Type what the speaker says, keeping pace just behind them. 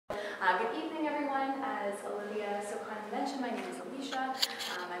Good evening, everyone. As Olivia so kindly mentioned, my name is Alicia.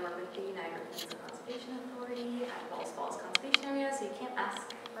 I work with the Niagara Peninsula Conservation Authority at Falls Conservation Area, so you can't ask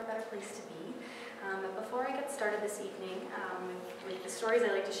for a better place to be. But before I get started this evening with the stories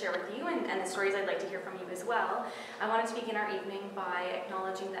I'd like to share with you and the stories I'd like to hear from you as well, I wanted to begin our evening by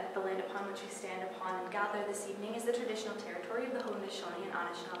acknowledging that the land upon which we stand upon and gather this evening is the traditional territory of the Haudenosaunee and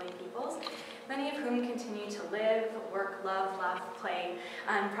Anishinaabe peoples, many of whom continue to live, work, love, laugh, play,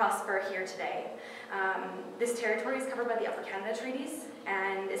 and prosper here today. This territory is covered by the Upper Canada Treaties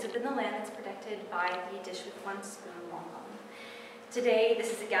and is within the land that's protected by the Dish with One Spoon Wampum. Today,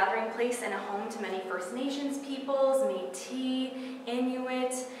 this is a gathering place and a home to many First Nations peoples, Métis,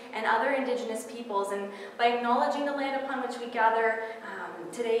 Inuit, and other Indigenous peoples. And by acknowledging the land upon which we gather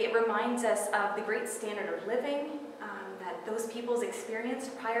today, it reminds us of the great standard of living that those peoples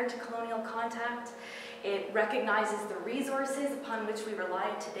experienced prior to colonial contact. It recognizes the resources upon which we rely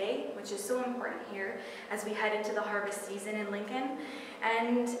today, which is so important here as we head into the harvest season in Lincoln.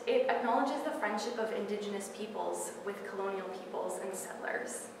 And it acknowledges the friendship of Indigenous peoples with colonial peoples and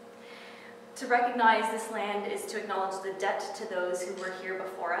settlers. To recognize this land is to acknowledge the debt to those who were here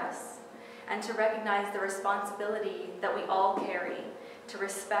before us, and to recognize the responsibility that we all carry to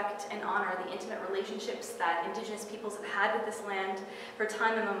respect and honor the intimate relationships that Indigenous peoples have had with this land for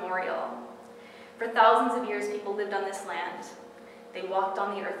time immemorial. For thousands of years, people lived on this land. They walked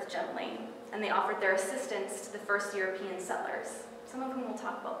on the earth gently, and they offered their assistance to the first European settlers, some of whom we'll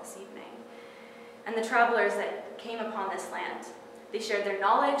talk about this evening, and the travelers that came upon this land. They shared their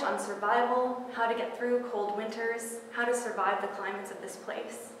knowledge on survival, how to get through cold winters, how to survive the climates of this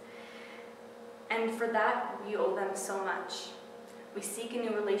place. And for that, we owe them so much. We seek a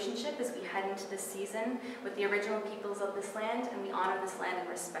new relationship as we head into this season with the original peoples of this land, and we honor this land and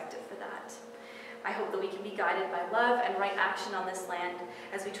respect it for that. I hope that we can be guided by love and right action on this land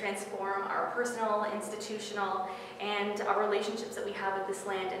as we transform our personal, institutional, and our relationships that we have with this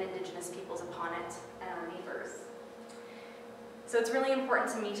land and Indigenous peoples upon it and our neighbors. So it's really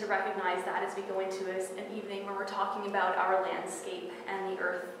important to me to recognize that as we go into an evening where we're talking about our landscape and the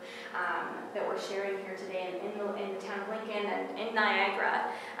earth that we're sharing here today in the town of Lincoln and in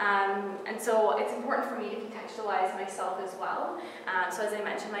Niagara. And so it's important for me to contextualize myself as well. So as I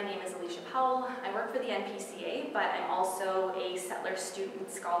mentioned, my name is Alicia Powell. I work for the NPCA, but I'm also a settler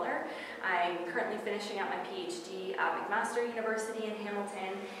student scholar. I'm currently finishing up my PhD at McMaster University in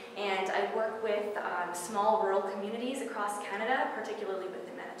Hamilton, and I work with small rural communities across Canada, particularly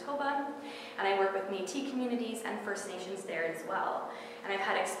within Manitoba, and I work with Métis communities and First Nations there as well. And I've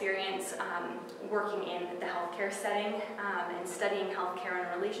had experience working in the healthcare setting and studying healthcare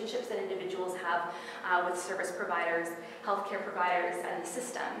and relationships that individuals have with service providers, healthcare providers, and the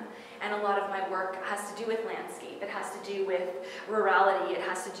system. And a lot of my work has to do with landscape. It has to do with rurality. It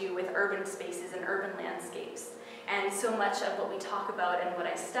has to do with urban spaces and urban landscapes. And so much of what we talk about and what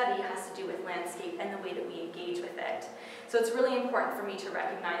I study has to do with landscape and the way that we engage with it. So it's really important for me to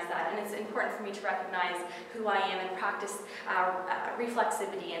recognize that, and it's important for me to recognize who I am and practice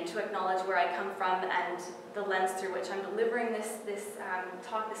reflexivity and to acknowledge where I come from and the lens through which I'm delivering this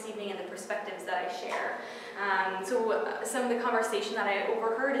talk this evening and the perspectives that I share. So some of the conversation that I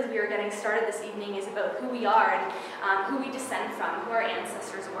overheard as we were getting started this evening is about who we are and who we descend from, who our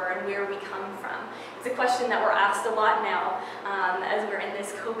ancestors were, and where we come from. It's a question that we're asked a lot now as we're in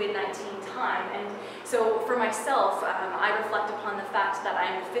this COVID-19 time. And so for myself, I reflect upon the fact that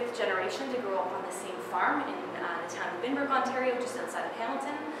I'm the 5th generation to grow up on the same farm in the town of Binbrook, Ontario, just outside of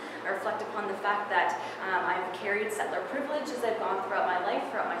Hamilton. I reflect upon the fact that I've carried settler privilege as I've gone throughout my life,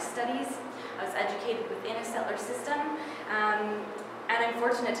 throughout my studies. I was educated within a settler system, and I'm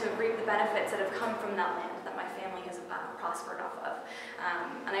fortunate to have reaped the benefits that have come from that land that my family has prospered off of.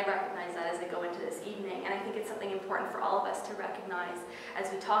 And I recognize that as I go into this evening, and I think it's something important for all of us to recognize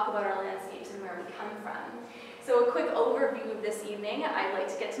as we talk about our landscapes and where we come from. So a quick overview of this evening. I'd like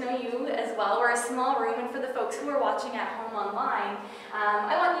to get to know you as well. We're a small room, and for the folks who are watching at home online,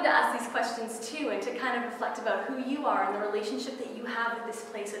 I want you to ask these questions too and to kind of reflect about who you are and the relationship that you have with this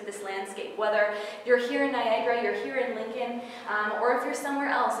place, with this landscape. Whether you're here in Niagara, you're here in Lincoln, or if you're somewhere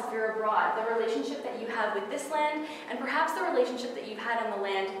else, if you're abroad, the relationship that you have with this land, and perhaps the relationship that you've had on the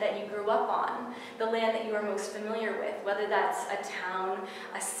land that you grew up on, the land that you are most familiar with, whether that's a town,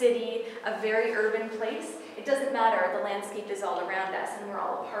 a city, a very urban place. It doesn't matter, the landscape is all around us and we're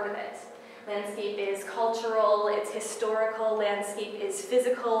all a part of it. Landscape is cultural, it's historical, landscape is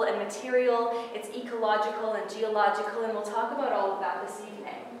physical and material, it's ecological and geological, and we'll talk about all of that this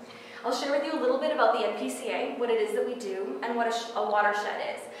evening. I'll share with you a little bit about the NPCA, what it is that we do, and what a watershed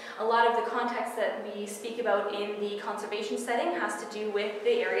is. A lot of the context that we speak about in the conservation setting has to do with the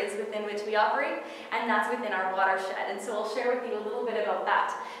areas within which we operate, and that's within our watershed. And so I'll share with you a little bit about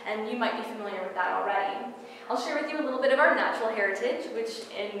that, and you might be familiar with that already. I'll share with you a little bit of our natural heritage, which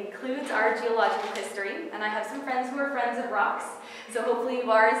includes our geological history, and I have some friends who are friends of rocks, so hopefully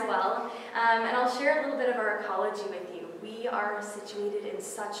you are as well. And I'll share a little bit of our ecology with you. We are situated in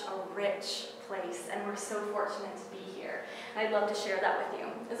such a rich place, and we're so fortunate to be here. And I'd love to share that with you,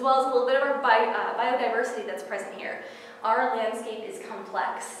 as well as a little bit of our biodiversity that's present here. Our landscape is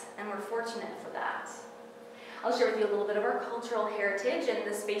complex, and we're fortunate for that. I'll share with you a little bit of our cultural heritage and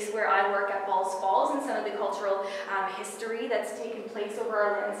the space where I work at Falls and some of the cultural history that's taken place over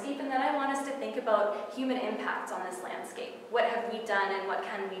our landscape, and then I want us to think about human impacts on this landscape. What have we done and what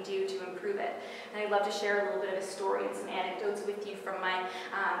can we do to improve it? And I'd love to share a little bit of a story and some anecdotes with you from my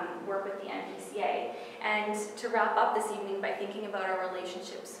work with the NPCA. And to wrap up this evening by thinking about our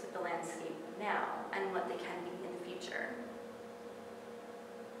relationships with the landscape now and what they can be in the future.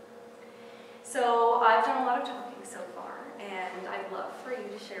 So I've done a lot of talking so far, and I'd love for you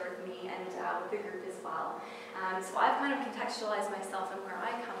to share with me and with the group as well. So I've kind of contextualized myself and where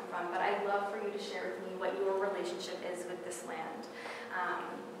I come from, but I'd love for you to share with me what your relationship is with this land.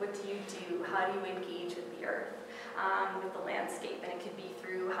 What do you do? How do you engage with the earth, with the landscape? And it could be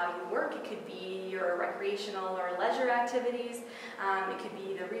through how you work, it could be your recreational or leisure activities, it could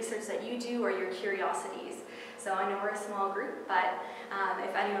be the research that you do or your curiosities. So I know we're a small group, but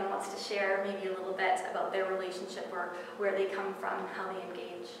if anyone wants to share maybe a little bit about their relationship or where they come from, how they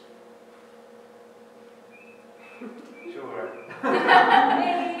engage. Sure.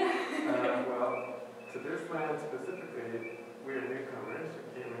 Well, to this land specifically, we're newcomers.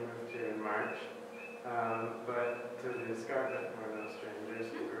 We moved here in March. But to the escarpment, we're no strangers.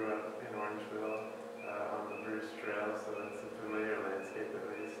 We grew up in Orangeville on the Bruce Trail, so it's a familiar landscape at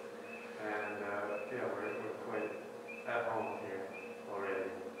least. And yeah, we're quite at home here already.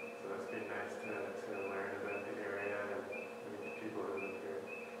 So it's been nice to learn about the area and meet the people who live here.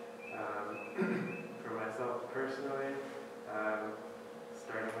 For myself personally,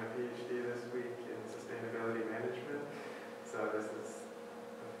 starting my PhD this week in sustainability management. So this is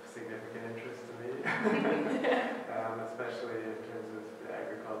of significant interest to me, especially in terms of the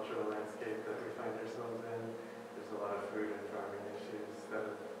agricultural landscape that we find ourselves in. There's a lot of food and farming issues that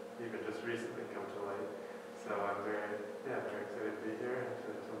have even just recently come to light. So I'm very excited to be here and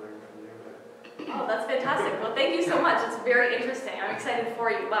to learn from you. Oh, that's fantastic. Well, thank you so much. It's very interesting. I'm excited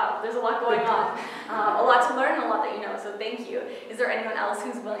for you. Wow, there's a lot going on. A lot to learn and a lot that you know, so thank you. Is there anyone else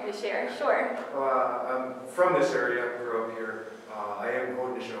who's willing to share? Sure. I'm from this area, grew up here. I am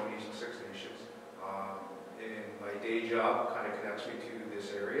Haudenosaunee, Six Nations. And my day job kind of connects me to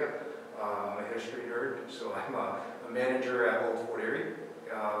this area. I'm a history nerd, so I'm a manager at Old Fort Erie,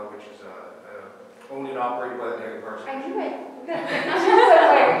 which is owned and operated by the Niagara Parks. I knew it.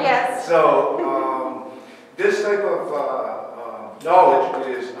 Yes. So this type of knowledge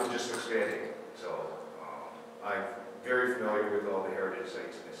is, I'm just expanding. So I'm very familiar with all the heritage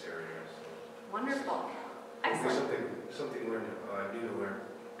sites in this area. So Wonderful. Excellent. Something new to learn.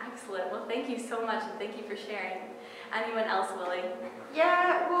 Excellent. Well, thank you so much, and thank you for sharing. Anyone else willing?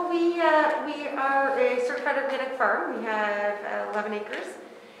 Yeah, well, we are a certified organic farm. We have 11 acres.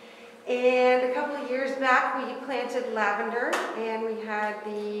 And a couple of years back, we planted lavender, and we had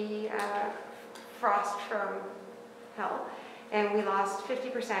the frost from hell, and we lost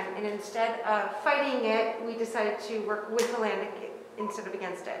 50%. And instead of fighting it, we decided to work with the land instead of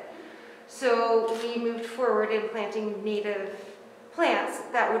against it. So we moved forward in planting native plants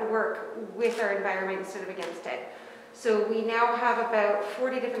that would work with our environment instead of against it. So we now have about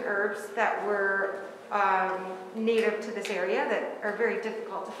 40 different herbs that were native to this area that are very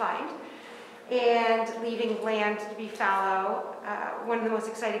difficult to find, and leaving land to be fallow. One of the most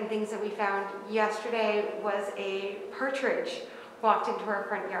exciting things that we found yesterday was a partridge walked into our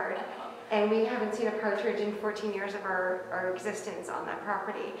front yard, and we haven't seen a partridge in 14 years of our existence on that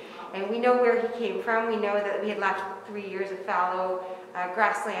property. And we know where he came from. We know that we had left 3 years of fallow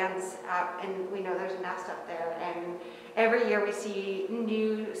grasslands up, and we know there's a nest up there. And every year we see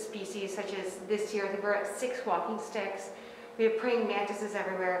new species, such as this year, I think we're at 6 walking sticks. We have praying mantises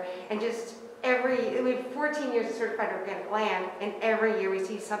everywhere, and just we have 14 years of certified organic land, and every year we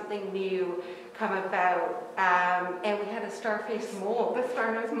see something new come about. And we had a star-faced mole. The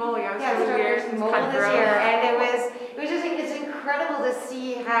star-nosed mole, yeah, Star-faced mole this year, and it was just like, it's incredible to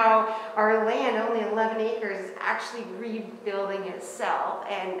see how our land, only 11 acres, is actually rebuilding itself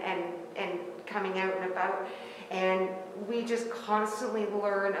and coming out and about. And we just constantly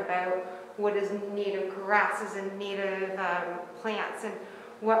learn about what is native grasses and native plants. And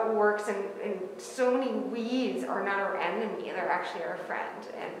what works, and so many weeds are not our enemy, they're actually our friend,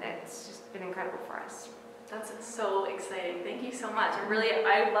 and it's just been incredible for us. That's so exciting. Thank you so much.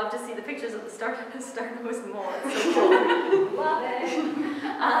 I love to see the pictures of the star-nosed mole. It's so cool. Love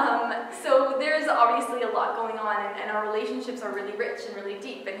it. So there's obviously a lot going on, and our relationships are really rich and really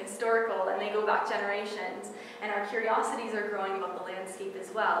deep and historical, and they go back generations. And our curiosities are growing about the landscape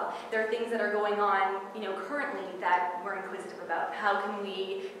as well. There are things that are going on, currently that we're inquisitive about. How can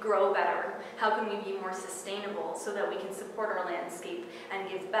we grow better? How can we be more sustainable so that we can support our landscape and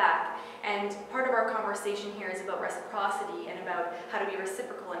give back? And part of our conversation here is about reciprocity and about how to be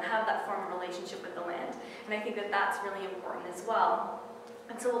reciprocal and have that form of relationship with the land. And I think that that's really important as well.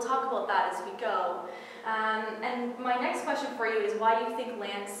 And so we'll talk about that as we go. And my next question for you is why you think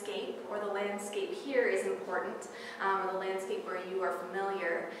landscape, or the landscape here, is important, or the landscape where you are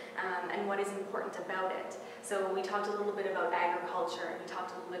familiar, and what is important about it. So we talked a little bit about agriculture, and we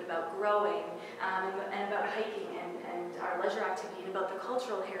talked a little bit about growing, and about hiking and our leisure activity, and about the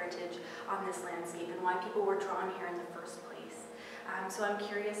cultural heritage on this landscape, and why people were drawn here in the first place. So I'm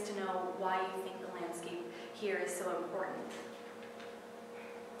curious to know why you think the landscape here is so important.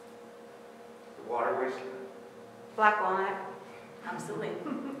 Waterways? Black walnut. Absolutely.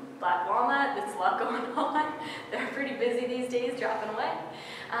 Black walnut, there's a lot going on. They're pretty busy these days, dropping away.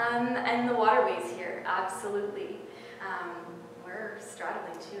 And the waterways here, absolutely. We're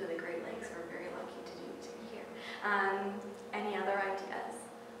straddling two of the Great Lakes. We're very lucky to be here. Any other ideas?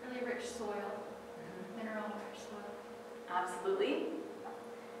 Really rich soil, mineral rich soil. Absolutely.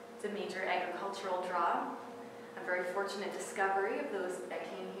 It's a major agricultural draw. A very fortunate discovery of those that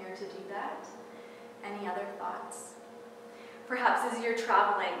came here to do that. Any other thoughts? Perhaps as you're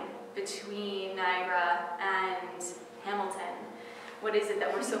traveling between Niagara and Hamilton, what is it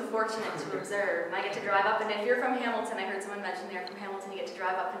that we're so fortunate to observe? And I get to drive up, and if you're from Hamilton, I heard someone mention they're from Hamilton, you get to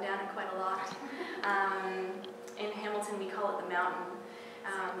drive up and down it quite a lot. In Hamilton, we call it the mountain,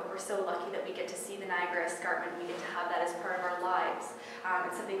 but we're so lucky that we get to see the Niagara Escarpment. We get to have that as part of our lives.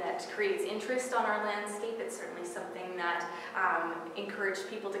 It's something that creates interest on our landscape. It's certainly something that encouraged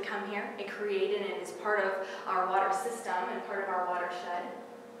people to come here. It created and is part of our water system and part of our watershed.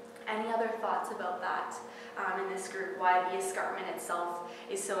 Any other thoughts about that in this group? Why the escarpment itself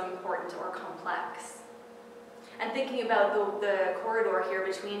is so important or complex? And thinking about the corridor here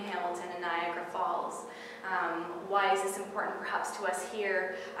between Hamilton and Niagara Falls, why is this important perhaps to us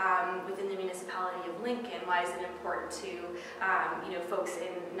here within the municipality of Lincoln? Why is it important to folks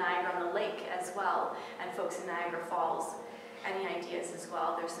in Niagara on the Lake as well, and folks in Niagara Falls? Any ideas as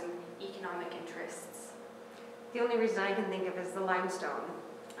well? There's some economic interests. The only reason I can think of is the limestone.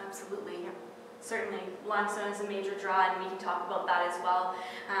 Absolutely. Certainly, limestone is a major draw, and we can talk about that as well.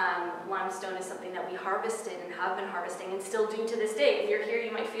 Limestone is something that we harvested and have been harvesting and still do to this day. If you're here,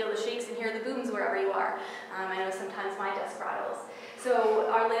 you might feel the shakes and hear the booms wherever you are. I know sometimes my desk rattles. So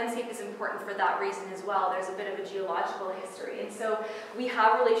our landscape is important for that reason as well. There's a bit of a geological history. And so we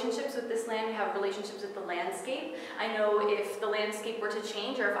have relationships with this land, we have relationships with the landscape. I know if the landscape were to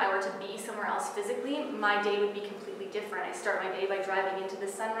change, or if I were to be somewhere else physically, my day would be completely different. I start my day by driving into the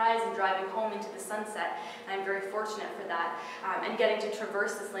sunrise and driving home into the sunset. And I'm very fortunate for that. And getting to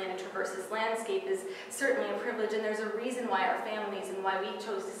traverse this land and traverse this landscape is certainly a privilege, and there's a reason why our families and why we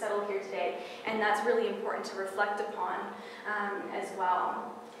chose to settle here today. And that's really important to reflect upon as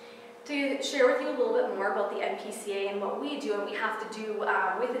well. To share with you a little bit more about the NPCA and what we do and we have to do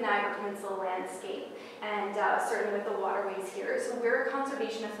with the Niagara Peninsula landscape, and certainly with the waterways here. So we're a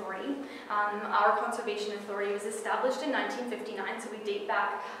conservation authority. Our conservation authority was established in 1959, so we date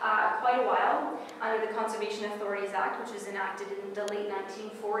back quite a while under the Conservation Authorities Act, which was enacted in the late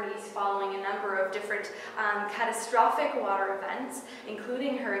 1940s following a number of different catastrophic water events,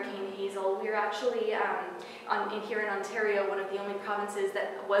 including Hurricane Hazel. We're actually, here in Ontario, one of the only provinces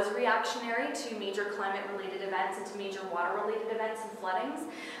that was reactionary to major climate-related events and to major water-related events and floodings.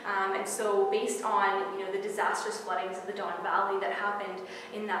 And so based on the disastrous floodings of the Don Valley that happened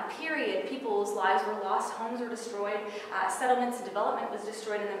in that period, people's lives were lost, homes were destroyed, settlements and development was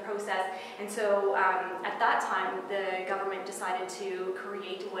destroyed in the process. And so at that time, the government decided to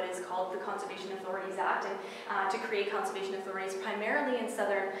create what is called the Conservation Authorities Act, and to create conservation authorities primarily in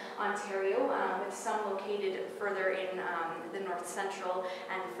southern Ontario, with some located further in the north central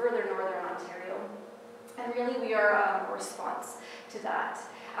and further northern Ontario. And really we are a response to that.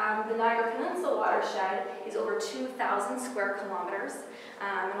 The Niagara Peninsula watershed is over 2,000 square kilometers,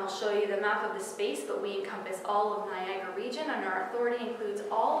 and I'll show you the map of the space, but we encompass all of Niagara Region, and our authority includes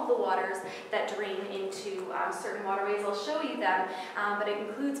all of the waters that drain into certain waterways. I'll show you them, but it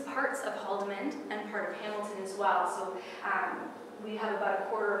includes parts of Haldimand and part of Hamilton as well. So we have about a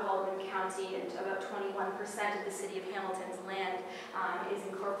quarter of Haldimand County, and about 21% of the city of Hamilton's land is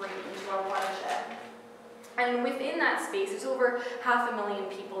incorporated into our watershed. And within that space, there's over 500,000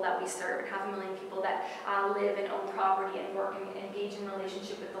 people that we serve, and 500,000 people that live and own property and work and engage in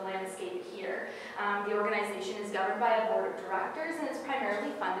relationship with the landscape here. The organization is governed by a board of directors, and it's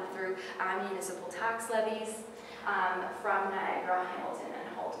primarily funded through municipal tax levies from Niagara, Hamilton,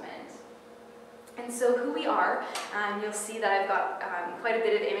 and Haldimand. And so who we are, you'll see that I've got quite a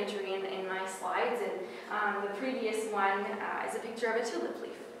bit of imagery in my slides, and the previous one is a picture of a tulip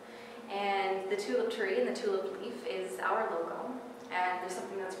leaf. And the tulip tree and the tulip leaf is our logo, and there's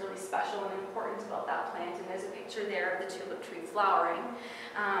something that's really special and important about that plant, and there's a picture there of the tulip tree flowering.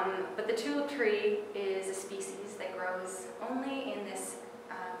 But the tulip tree is a species that grows only in this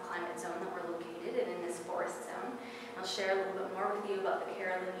climate zone that we're located in this forest zone. I'll share a little bit more with you about the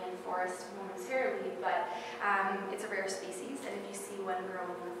Carolinian forest momentarily, but it's a rare species, and if you see one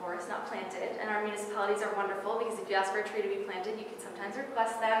growing in the forest, not planted, and our municipalities are wonderful because if you ask for a tree to be planted, you can sometimes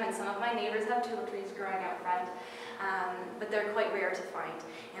request them, and some of my neighbors have tulip trees growing out front, but they're quite rare to find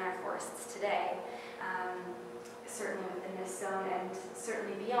in our forests today. Certainly within this zone and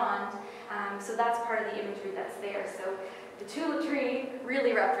certainly beyond. So that's part of the imagery that's there. So the tulip tree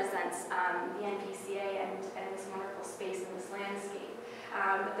really represents the NPCA and this wonderful space and this landscape.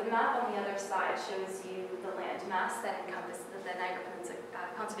 But the map on the other side shows you the land mass that encompasses the Niagara Peninsula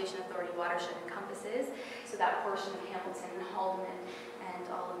Conservation Authority watershed encompasses. So that portion of Hamilton, Haldimand, and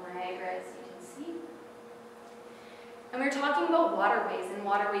all of Niagara, as you can see. And we're talking about waterways, and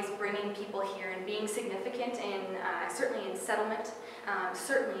waterways bringing people here and being significant in, certainly in settlement,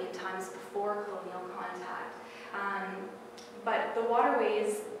 certainly in times before colonial contact. But the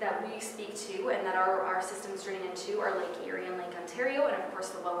waterways that we speak to and that our systems drain into are Lake Erie and Lake Ontario, and of course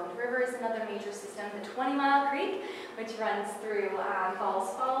the Welland River is another major system, the 20 Mile Creek, which runs through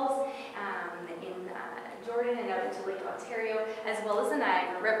Falls in Jordan and out into Lake Ontario, as well as the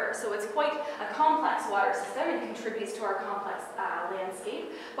Niagara River. So it's quite a complex water system and contributes to our complex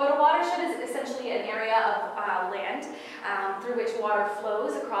landscape. But a watershed is essentially an area of land through which water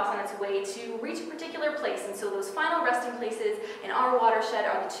flows across on its way to reach a particular place. And so those final resting places in our watershed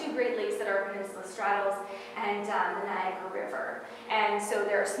are the two Great Lakes that our peninsula straddles and the Niagara River. And so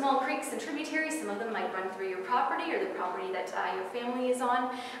there are small creeks and tributaries. Some of them might run through your property or the property that your family is on,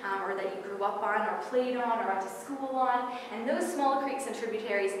 or that you grew up on or played on or went to school on, and those small creeks and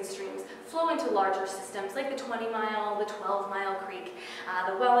tributaries and streams flow into larger systems like the 20 Mile, the 12 Mile Creek,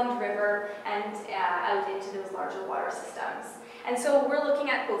 the Welland River, and out into those larger water systems. And so we're looking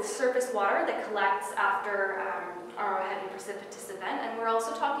at both surface water that collects after our heavy precipitous event, and we're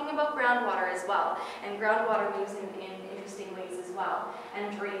also talking about groundwater as well. And groundwater moves in interesting ways as well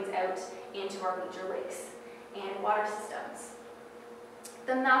and drains out into our major lakes and water systems.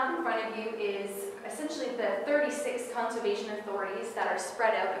 The map in front of you is essentially the 36 conservation authorities that are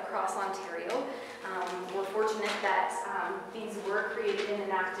spread out across Ontario. We're fortunate that these were created and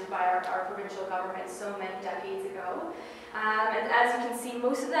enacted by our provincial government so many decades ago. And as you can see,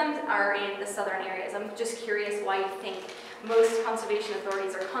 most of them are in the southern areas. I'm just curious why you think most conservation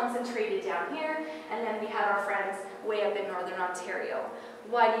authorities are concentrated down here, and then we have our friends way up in northern Ontario.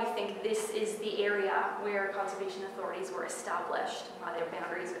 Why do you think this is the area where conservation authorities were established, why their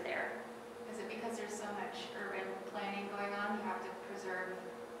boundaries are there? Is it because there's so much urban planning going on, you have to preserve,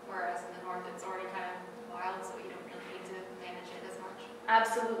 whereas in the north it's already kind of wild, so you don't really need to manage it as much?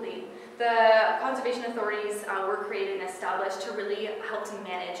 Absolutely. The conservation authorities were created and established to really help to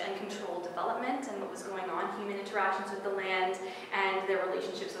manage and control development and what was going on, human interactions with the land and their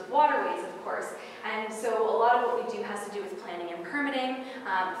relationships with waterways, of course. And so a lot of what we do has to do with planning and permitting,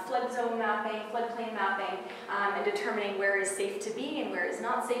 flood zone mapping, floodplain mapping, and determining where is safe to be and where is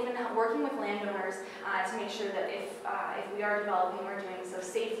not safe, and working with landowners to make sure that if we are developing, we're doing so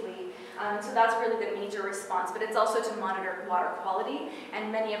safely. So that's really the major response, but it's also to monitor water quality,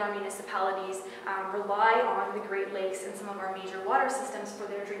 and many of our municipalities rely on the Great Lakes and some of our major water systems for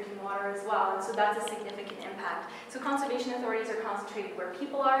their drinking water as well, and so that's a significant impact. So conservation authorities are concentrated where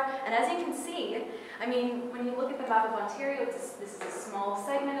people are, and as you can see, I mean, when you look at the map of Ontario, this is a small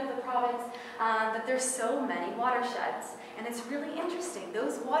segment of the province, but there's so many watersheds, and it's really interesting.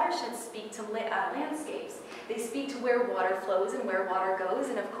 Those watersheds speak to landscapes. They speak to where water flows and where water goes,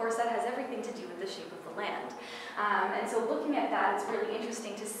 and of course that has everything to do with the shape of the land. And so looking at that, it's really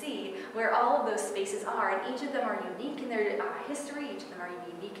interesting to see where all of those spaces are, and each of them are unique in their history, each of them are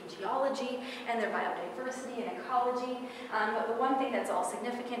unique in geology and their biodiversity and ecology. But the one thing that's all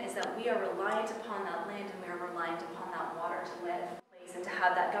significant is that we are reliant upon that land and we are reliant upon that water to live, place, and to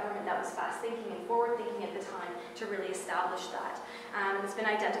have that government that was fast-thinking and forward-thinking at the time to really establish that. And it's been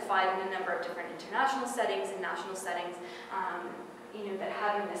identified in a number of different international settings and national settings, you know, that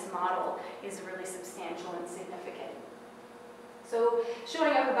having this model is really substantial and significant. So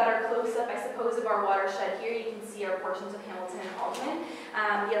showing up a better close-up, I suppose, of our watershed here, you can see our portions of Hamilton and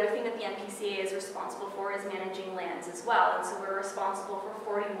Haldimand. The other thing that the NPCA is responsible for is managing lands as well. And so we're responsible for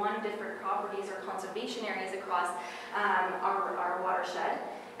 41 different properties or conservation areas across our watershed.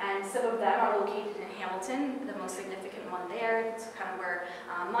 And some of them are located in Hamilton, the most significant one there. It's kind of where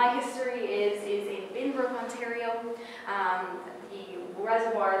my history is in Beamsville, Ontario. The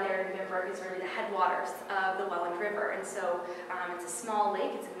reservoir there in Beamsville is really the headwaters of the Welland River. And so it's a small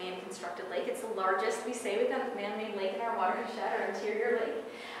lake, it's a man-constructed lake. It's the largest, we say, within a man-made lake in our watershed, or interior lake.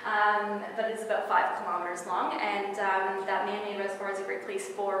 But it's about 5 kilometers long, and that man-made reservoir is a great place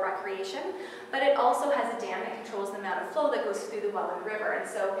for recreation. But it also has a dam that controls the amount of flow that goes through the Welland River. And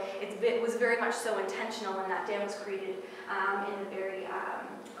so it was very much so intentional, and that dam was created in the very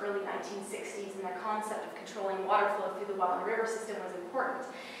early 1960s, and the concept of controlling water flow through the Welland River system was important.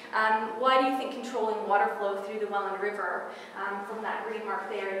 Why do you think controlling water flow through the Welland River, from that green mark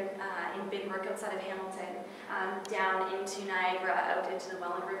there in Beamsville outside of Hamilton, down into Niagara, out into the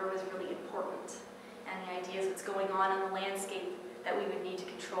Welland River, was really important? And the idea is what's going on in the landscape that we would need to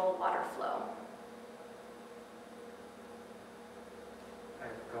control water flow.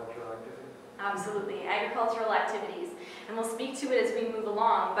 Agricultural activity? Absolutely, agricultural activities. And we'll speak to it as we move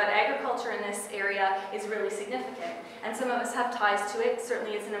along, but agriculture in this area is really significant. And some of us have ties to it.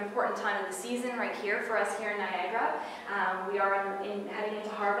 Certainly it's an important time of the season right here for us here in Niagara. We are heading into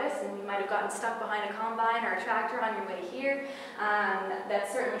harvest, and you might have gotten stuck behind a combine or a tractor on your way here.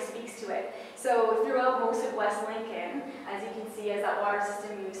 That certainly speaks to it. So throughout most of West Lincoln, as you can see, as that water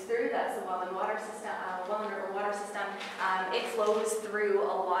system moves through, that's the Welland water system, Welland River water system. It flows through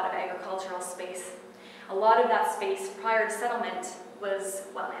a lot of agricultural space. A lot of that space prior to settlement was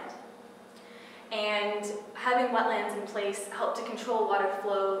wetland. And having wetlands in place helped to control water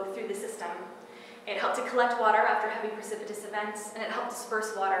flow through the system. It helped to collect water after heavy precipitous events, and it helped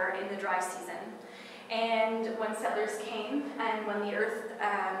disperse water in the dry season. And when settlers came, and when the earth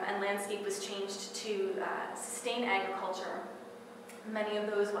and landscape was changed to sustain agriculture, many of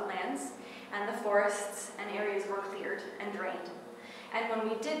those wetlands and the forests and areas were cleared and drained. And when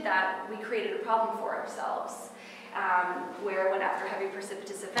we did that, we created a problem for ourselves, where when after heavy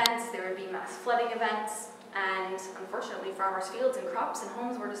precipitous events, there would be mass flooding events, and unfortunately farmers' fields and crops and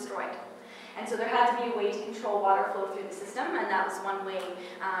homes were destroyed. And so there had to be a way to control water flow through the system, and that was one way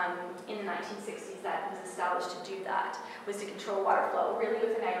in the 1960s that was established to do that, was to control water flow, really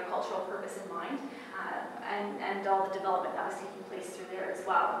with an agricultural purpose in mind, and all the development that was taking place through there as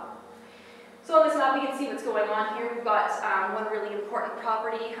well. So on this map, we can see what's going on here. We've got one really important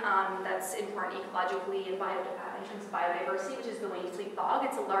property that's important ecologically and in terms of biodiversity, which is the Wainfleet Bog.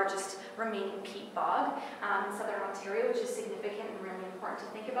 It's the largest remaining peat bog in southern Ontario, which is significant and really important to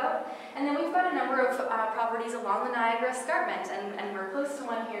think about. And then we've got a number of properties along the Niagara Escarpment, and we're close to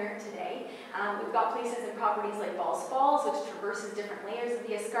one here today. We've got places and properties like Balls Falls, which traverses different layers of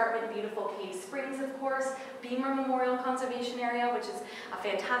the escarpment, beautiful Cave Springs, of course, Beamer Memorial Conservation Area, which is a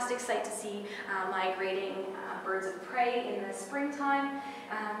fantastic site to see migrating birds of prey in the springtime.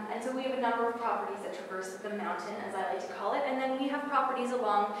 And so we have a number of properties that traverse the mountain, as I like to call it. And then we have properties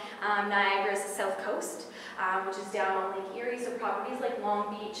along Niagara's south coast, which is down on Lake Erie. So properties like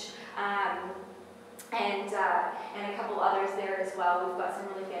Long Beach and a couple others there as well. We've got some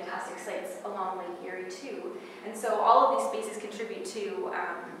really fantastic sites along Lake Erie too. And so all of these spaces contribute to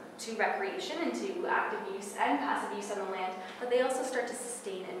recreation and to active use and passive use on the land, but they also start to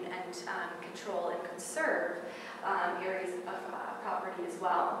sustain and control and conserve areas of property as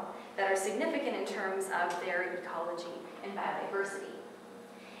well that are significant in terms of their ecology and biodiversity.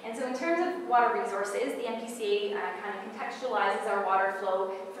 And so in terms of water resources, the NPCA kind of contextualizes our water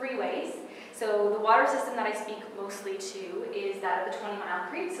flow 3 ways. So the water system that I speak mostly to is that of the 20-mile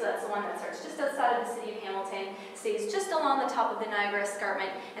creek. So that's the one that starts just outside of the city of Hamilton, stays just along the top of the Niagara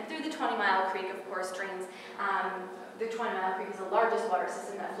Escarpment, and through the 20-mile creek, of course, drains. The 20-mile creek is the largest water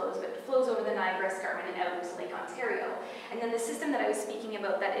system that flows, but it flows over the Niagara Escarpment and out into Lake Ontario. And then the system that I was speaking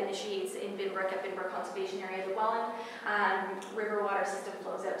about that initiates in Beamsville at Beamsville Conservation Area, the Welland River water system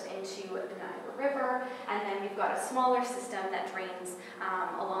flows out into the Niagara River, and then we've got a smaller system that drains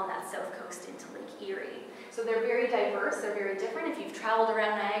along that south coast into Lake Erie. So they're very diverse, they're very different. If you've traveled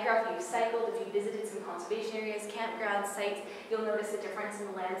around Niagara, if you've cycled, if you've visited some conservation areas, campground sites, you'll notice a difference in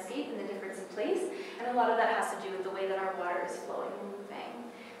the landscape and the difference in place. And a lot of that has to do with the way that our water is flowing and moving.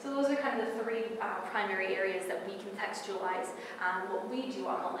 So those are kind of the 3 primary areas that we contextualize what we do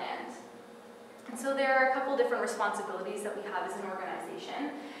on the land. And so there are a couple different responsibilities that we have as an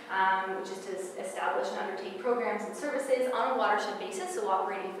organization, which is to establish and undertake programs and services on a watershed basis, so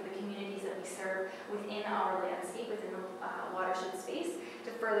operating for the communities that we serve within our landscape, within the watershed space,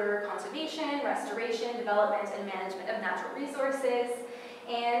 to further conservation, restoration, development, and management of natural resources,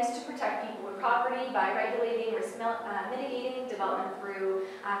 and to protect people and property by regulating, risk mitigating development through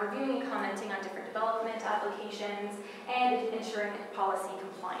reviewing and commenting on different development applications, and ensuring policy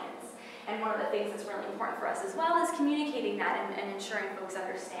compliance. And one of the things that's really important for us as well is communicating that and ensuring folks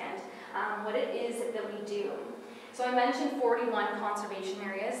understand what it is that we do. So I mentioned 41 conservation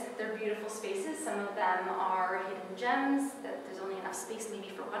areas. They're beautiful spaces. Some of them are hidden gems, that there's only enough space maybe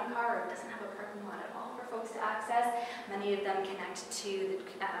for one car, or it doesn't have a parking lot at all for folks to access. Many of them connect to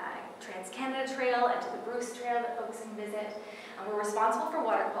the Trans-Canada Trail and to the Bruce Trail that folks can visit. We're responsible for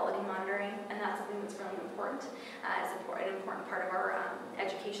water quality monitoring, and that's something that's really important. It's an important part of our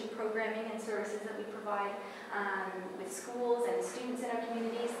education programming and services that we provide with schools and students in our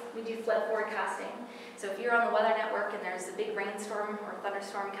communities. We do flood forecasting. So if you're on the weather network and there's a big rainstorm or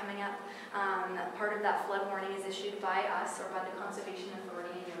thunderstorm coming up, part of that flood warning is issued by us or by the Conservation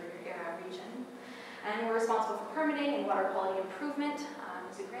Authority in your region. And we're responsible for permitting and water quality improvement.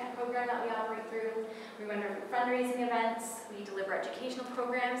 It's a grant program that we operate through. We run different fundraising events. We deliver educational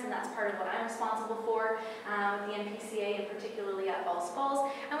programs, and that's part of what I'm responsible for with the NPCA, and particularly at Falls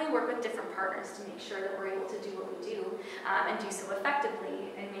Falls. And we work with different partners to make sure that we're able to do what we do and do so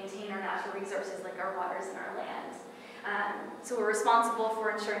effectively and maintain our natural resources like our waters and our land. So we're responsible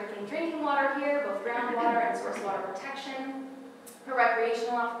for ensuring clean drinking water here, both groundwater and source water protection, for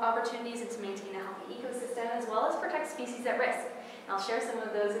recreational opportunities, and to maintain a healthy ecosystem, as well as protect species at risk. And I'll share some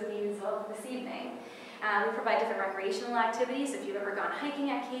of those with you as well this evening. We provide different recreational activities. If you've ever gone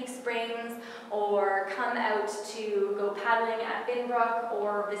hiking at Cave Springs, or come out to go paddling at Binbrook,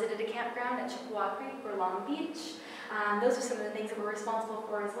 or visited a campground at Chippewa Creek or Long Beach, those are some of the things that we're responsible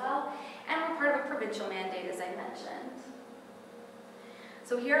for as well. And we're part of a provincial mandate, as I mentioned.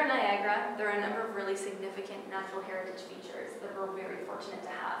 So here in Niagara, there are a number of really significant natural heritage features that we're very fortunate to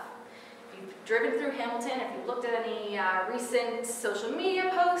have. If you've driven through Hamilton, if you've looked at any recent social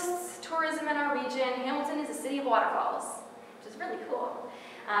media posts, tourism in our region, Hamilton is a city of waterfalls, which is really cool.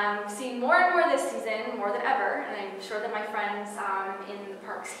 We've seen more and more this season, more than ever, and I'm sure that my friends in the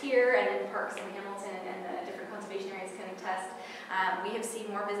parks here and in parks in Hamilton and the different conservation areas can attest. We have seen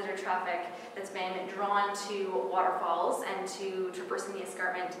more visitor traffic that's been drawn to waterfalls and to traversing the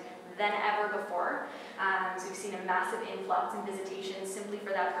escarpment than ever before. So we've seen a massive influx in visitation simply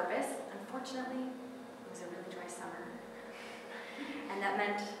for that purpose. Unfortunately, it was a really dry summer. And that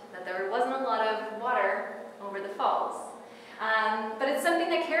meant that there wasn't a lot of water over the falls. But it's something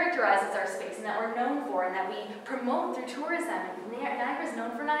that characterizes our space and that we're known for and that we promote through tourism. Niagara is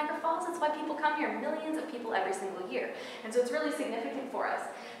known for Niagara Falls. That's why people come here, millions of people every single year. And so it's really significant for us.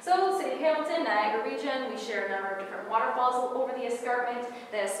 So City of Hamilton, Niagara Region, we share a number of different waterfalls over the escarpment.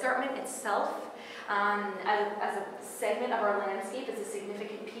 The escarpment itself, as a segment of our landscape, is a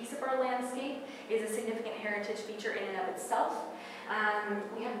significant piece of our landscape, is a significant heritage feature in and of itself.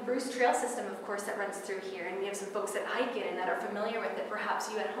 We have the Bruce Trail system, of course, that runs through here, and we have some folks that hike it and that are familiar with it.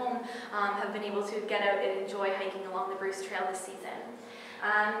 Perhaps you at home have been able to get out and enjoy hiking along the Bruce Trail this season.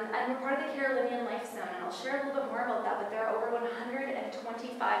 And we're part of the Carolinian Life Zone, and I'll share a little bit more about that, but there are over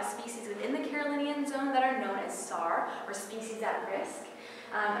 125 species within the Carolinian Zone that are known as SAR, or species at risk,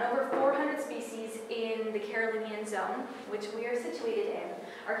 and over 400 species in the Carolinian Zone, which we are situated in,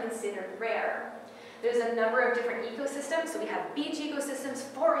 are considered rare. There's a number of different ecosystems. So we have beach ecosystems,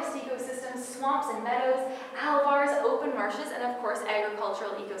 forest ecosystems, swamps and meadows, alvars, open marshes, and of course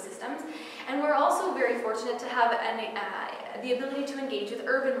agricultural ecosystems. And we're also very fortunate to have the ability to engage with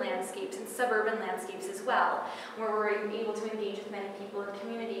urban landscapes and suburban landscapes as well, where we're able to engage with many people and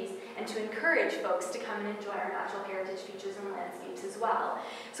communities and to encourage folks to come and enjoy our natural heritage features and landscapes as well.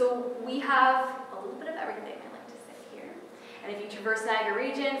 So we have a little bit of everything. And if you traverse Niagara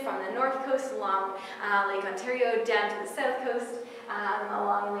Region from the north coast along Lake Ontario down to the south coast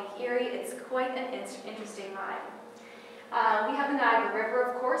along Lake Erie, it's quite an interesting ride. We have the Niagara River,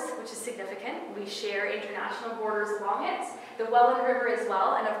 of course, which is significant. We share international borders along it, the Welland River as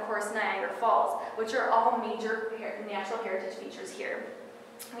well, and of course Niagara Falls, which are all major natural heritage features here.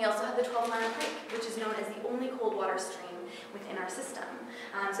 We also have the 12-Mile Creek, which is known as the only cold water stream within our system.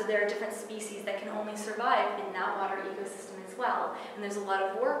 So there are different species that can only survive in that water ecosystem as well. And there's a lot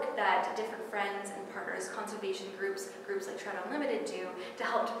of work that different friends and partners, conservation groups like Trout Unlimited do to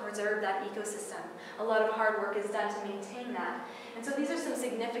help to preserve that ecosystem. A lot of hard work is done to maintain that. And so these are some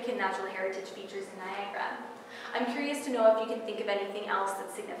significant natural heritage features in Niagara. I'm curious to know if you can think of anything else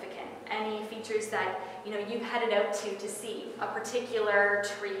that's significant. Any features that you've headed out to see, a particular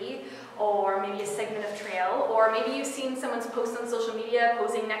tree, or maybe a segment of trail, or maybe you've seen someone's post on social media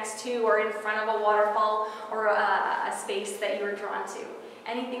posing next to or in front of a waterfall or a space that you were drawn to.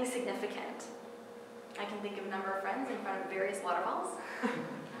 Anything significant? I can think of a number of friends in front of various waterfalls.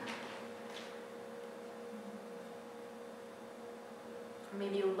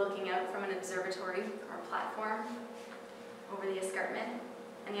 Maybe looking out from an observatory or a platform over the escarpment.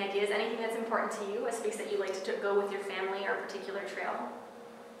 Any ideas? Anything that's important to you? A space that you like to go with your family or a particular trail?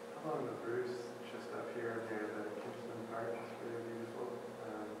 Along the Bruce, just up here near the Kingston Park, it's really beautiful.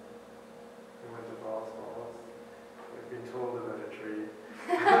 We went to Falls. We've been told about a tree.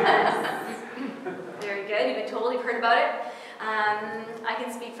 Very good. You've been told. You've heard about it. I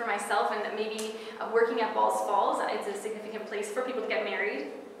can speak for myself, and maybe working at Balls Falls, it's a significant place for people to get married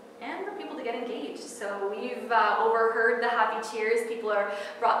and for people to get engaged. So we've overheard the happy cheers. People are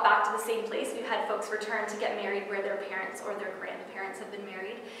brought back to the same place. We've had folks return to get married where their parents or their grandparents have been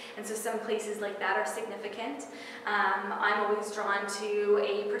married. And so some places like that are significant. I'm always drawn to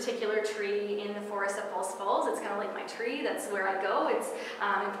a particular tree in the forest at Balls Falls. It's kind of like my tree. That's where I go. It's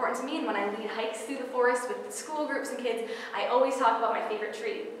important to me. And when I lead hikes through the forest with the school groups and kids, I always talk about my favorite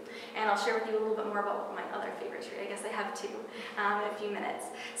tree. And I'll share with you a little bit more about my other favorite tree. I guess I have two in a few minutes.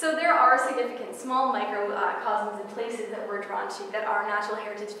 So there are significant small microcosms and places that we're drawn to that are natural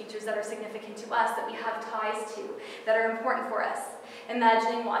heritage features that are significant to us, that we have ties to, that are important for us.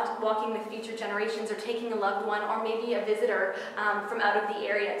 Imagining walking with future generations or taking a loved one or maybe a visitor from out of the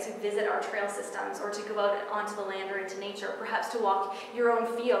area to visit our trail systems or to go out onto the land or into nature, perhaps to walk your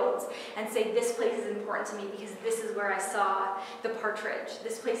own fields and say, this place is important to me because this is where I saw the partridge.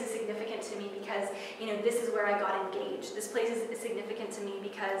 This place is significant to me because this is where I got engaged. This place is significant to me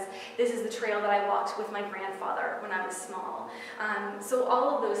because this is the trail that I walked with my grandfather when I was small. So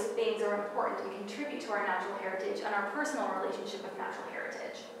all of those things are important and contribute to our natural heritage and our personal relationship with natural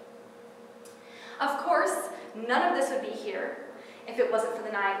heritage. Of course, none of this would be here if it wasn't for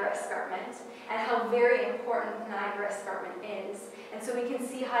the Niagara Escarpment and how very important the Niagara Escarpment is. And so we can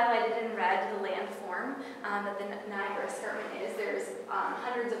see highlighted in red the landform that the Niagara Escarpment is. There's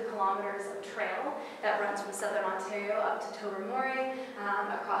hundreds of kilometers of trail that runs from southern Ontario up to Tobermory,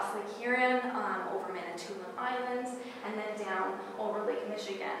 across Lake Huron, over Manitoulin Islands, and then down over Lake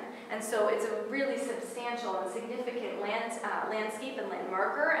Michigan. And so it's a really substantial and significant landscape and land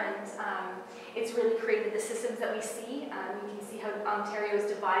marker, and it's really created the systems that we see. You can see how Ontario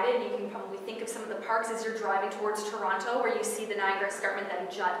is divided. You can probably think of some of the parks as you're driving towards Toronto, where you see the Niagara Escarpment then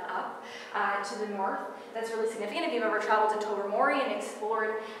jut up to the north. That's really significant. If you've ever traveled to Tobermory and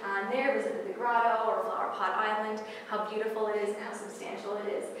explored there, visited the grotto or Flower Pot Island, how beautiful it is and how substantial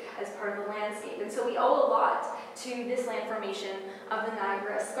it is as part of the landscape. And so we owe a lot to this land formation of the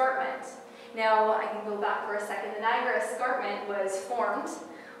Niagara Escarpment. Now, I can go back for a second. The Niagara Escarpment was formed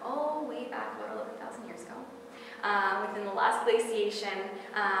way back about 11,000 years ago. Within the last glaciation,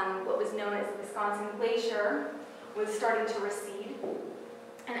 what was known as the Wisconsin Glacier was starting to recede.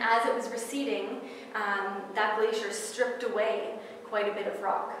 And as it was receding, that glacier stripped away quite a bit of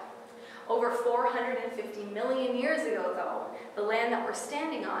rock. Over 450 million years ago, though, the land that we're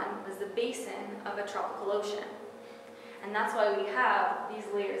standing on was the basin of a tropical ocean. And that's why we have these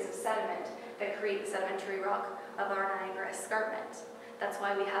layers of sediment that create the sedimentary rock of our Niagara Escarpment. That's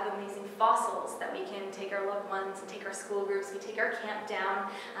why we have amazing fossils that we can take our loved ones and take our school groups. We take our camp down,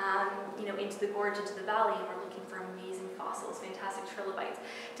 into the gorge, into the valley, and we're looking for amazing fossils, fantastic trilobites.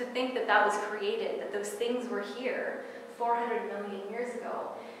 To think that that was created, that those things were here 400 million years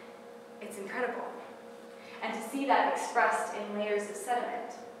ago, it's incredible. And to see that expressed in layers of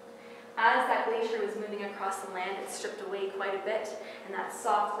sediment. As that glacier was moving across the land, it stripped away quite a bit, and that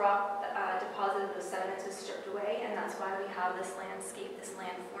soft rock deposit of those sediments was stripped away, and that's why we have this landscape, this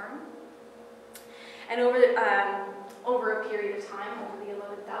landform. And over a period of time, over the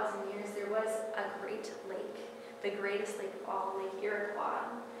 11,000 years, there was a great lake, the greatest lake of all, Lake Iroquois.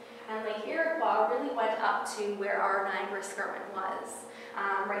 And Lake Iroquois really went up to where our Niagara Escarpment was.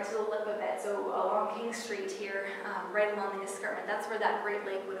 Right to the lip of it, so along King Street here, right along the escarpment, that's where that Great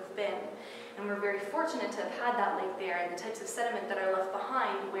Lake would have been. And we're very fortunate to have had that lake there and the types of sediment that are left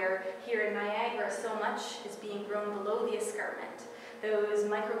behind, where here in Niagara so much is being grown below the escarpment. Those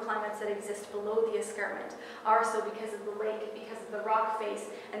microclimates that exist below the escarpment are so because of the lake, because of the rock face,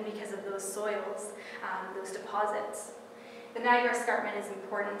 and because of those soils, those deposits. The Niagara Escarpment is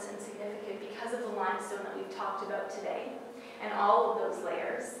important and significant because of the limestone that we've talked about today, and all of those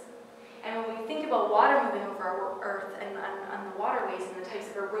layers. And when we think about water moving over our earth and on the waterways and the types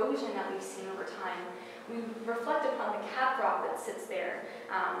of erosion that we've seen over time, we reflect upon the cap rock that sits there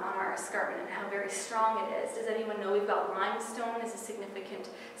on our escarpment and how very strong it is. Does anyone know we've got limestone as a significant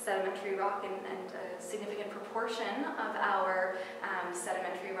sedimentary rock and a significant proportion of our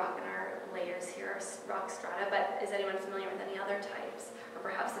sedimentary rock in our layers here, our rock strata, but is anyone familiar with any other types? Or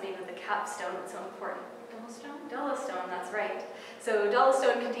perhaps the name of the capstone that's so important? Dolostone? Dolostone, that's right. So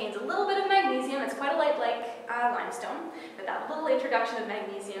dolostone contains a little bit of magnesium. It's quite a light like limestone, but that little introduction of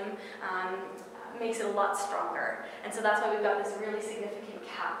magnesium makes it a lot stronger. And so that's why we've got this really significant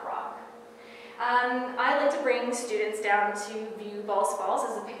cap rock. I like to bring students down to view Balls Falls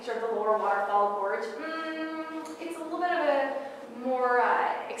as a picture of the lower waterfall gorge. It's a little bit of a more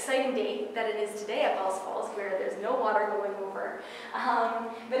exciting day than it is today at Balls Falls, where there's no water going over.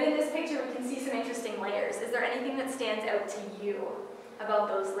 But in this picture, we can see some interesting layers. Is there anything that stands out to you about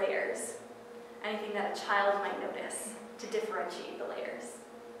those layers? Anything that a child might notice to differentiate the layers?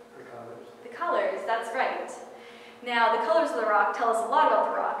 The colors. The colors, that's right. Now, the colors of the rock tell us a lot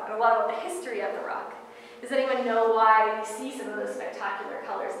about the rock and a lot about the history of the rock. Does anyone know why we see some of those spectacular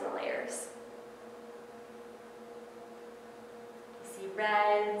colors in the layers? You see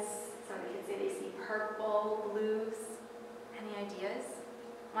reds, some of the kids say they see purple, blues. Any ideas?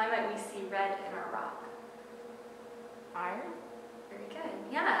 Why might we see red in our rock? Iron? Very good,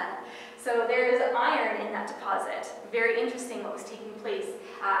 yeah. So there's iron in that deposit. Very interesting what was taking place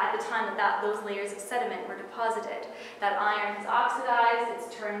at the time that those layers of sediment were deposited. That iron has oxidized,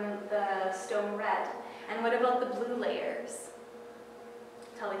 it's turned the stone red. And what about the blue layers?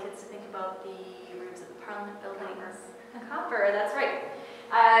 Tell the kids to think about the roofs of the Parliament buildings. Copper, that's right.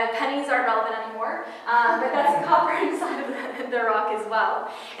 Pennies aren't relevant anymore, but that's copper inside of the rock as well.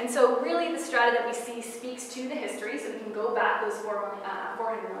 And so really the strata that we see speaks to the history, so we can go back those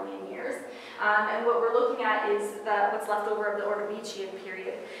 400 million years. And what we're looking at is what's left over of the Ordovician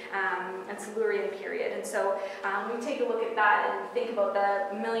period and Silurian period. And so we take a look at that and think about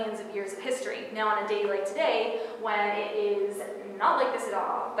the millions of years of history. Now on a day like today, when it is not like this at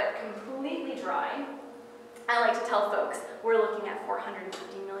all, but completely dry, I like to tell folks we're looking at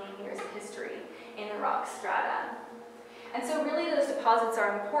 450 million years of history in the rock strata. And so really those deposits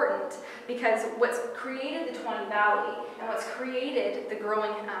are important because what's created the Twenty Valley and what's created the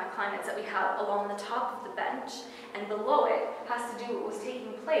growing climates that we have along the top of the bench and below it has to do with what was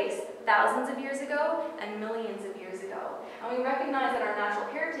taking place thousands of years ago and millions of years ago. And we recognize that our natural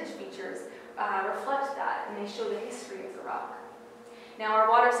heritage features reflect that, and they show the history of the rock. Now our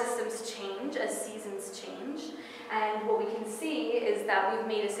water systems change as seasons change, and what we can see is that we've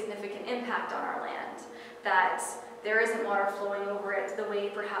made a significant impact on our land, that there isn't water flowing over it the way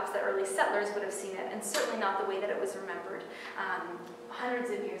perhaps the early settlers would have seen it, and certainly not the way that it was remembered hundreds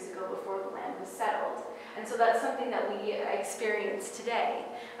of years ago before the land was settled. And so that's something that we experience today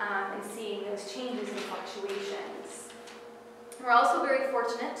in seeing those changes and fluctuations. We're also very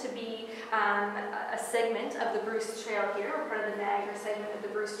fortunate to be a segment of the Bruce Trail here. We're part of the Niagara segment of the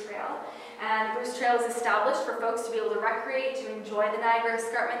Bruce Trail. And the Bruce Trail is established for folks to be able to recreate, to enjoy the Niagara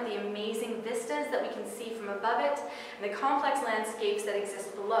Escarpment, the amazing vistas that we can see from above it, and the complex landscapes that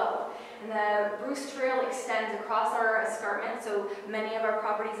exist below. And the Bruce Trail extends across our escarpment, so many of our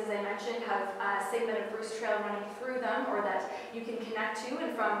properties, as I mentioned, have a segment of Bruce Trail running through them, or that you can connect to.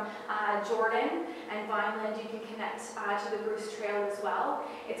 And from Jordan and Vineland, you can connect to the Bruce Trail as well.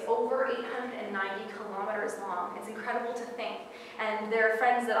 It's over 890 kilometers long. It's incredible to think. And there are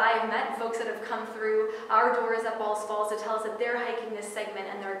friends that I have met, folks that have come through our doors at Balls Falls to tell us that they're hiking this segment,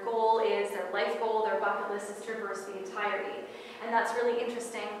 and their goal is, their life goal, their bucket list is to traverse the entirety. And that's really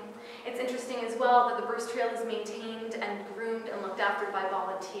interesting. It's interesting as well that the Bruce Trail is maintained and groomed and looked after by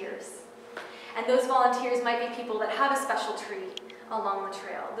volunteers. And those volunteers might be people that have a special tree along the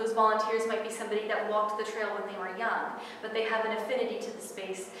trail. Those volunteers might be somebody that walked the trail when they were young, but they have an affinity to the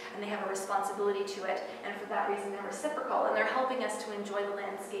space and they have a responsibility to it, and for that reason they're reciprocal, and they're helping us to enjoy the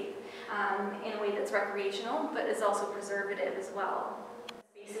landscape in a way that's recreational, but is also preservative as well.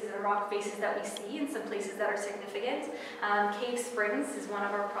 Spaces and rock faces that we see in some places that are significant. Cave Springs is one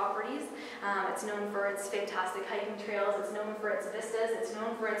of our properties. It's known for its fantastic hiking trails, it's known for its vistas, it's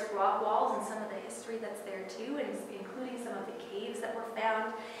known for its rock walls and some of the history that's there too, and including some of the caves that were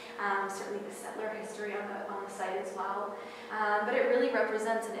found. certainly the settler history on the site as well. But it really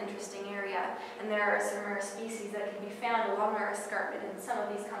represents an interesting area, and there are some rare species that can be found along our escarpment in some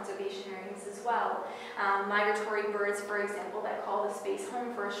of these conservation areas as well. Migratory birds, for example, that call the space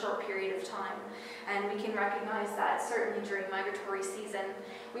home for a short period of time, and we can recognize that certainly during migratory season.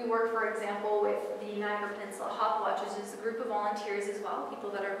 We work, for example, with the Niagara Peninsula Hawk Watch, which is a group of volunteers as well, people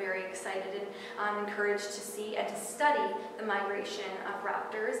that are very excited and encouraged to see and to study the migration of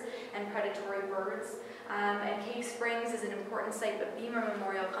raptors and predatory birds. And Cave Springs is an important site, but Beamer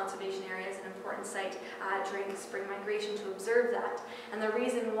Memorial Conservation Area is an important site during the spring migration to observe that. And the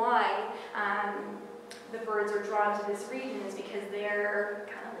reason why the birds are drawn to this region is because they're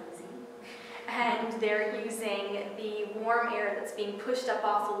kind of lazy. And they're using the warm air that's being pushed up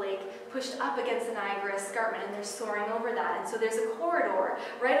off the lake, pushed up against the Niagara escarpment, and they're soaring over that. And so there's a corridor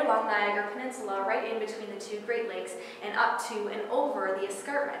right along Niagara Peninsula, right in between the two Great Lakes, and up to and over the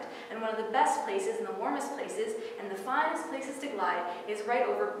escarpment. And one of the best places and the warmest places and the finest places to glide is right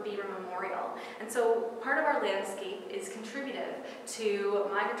over Beaver Memorial. And so part of our landscape is contributive to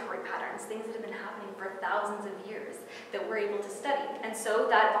migratory patterns, things that have been happening for thousands of years that we're able to study. And so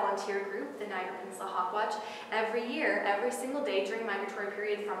that volunteer group, the Niagara Peninsula Hawk Watch, every year, every single day during migratory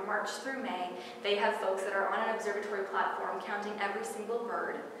period from March through May, they have folks that are on an observatory platform counting every single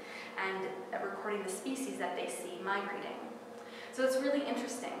bird and recording the species that they see migrating. So it's really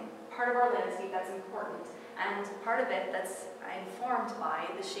interesting, part of our landscape that's important, and part of it that's informed by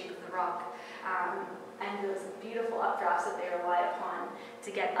the shape of the rock and those beautiful updrafts that they rely upon to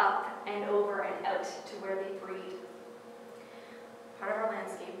get up and over and out to where they breed. Part of our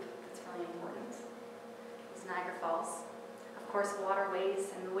landscape that's really important is Niagara Falls. Of course, waterways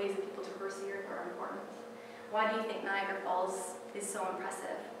and the ways that people traverse the earth are important. Why do you think Niagara Falls is so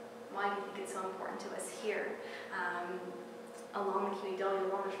impressive? Why do you think it's so important to us here, along the QEW,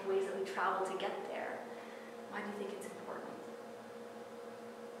 along the ways that we travel to get there? Why do you think it's important?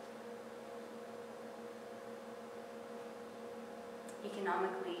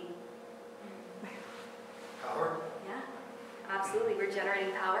 Economically. Power? Yeah, absolutely. We're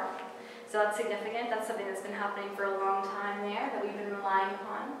generating power. So that's significant. That's something that's been happening for a long time there that we've been relying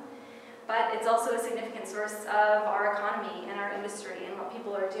upon. But it's also a significant source of our economy and our industry and what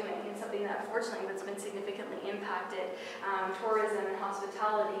people are doing, and something that unfortunately that's been significantly impacted, tourism and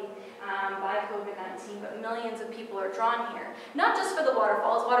hospitality by COVID-19, but millions of people are drawn here. Not just for the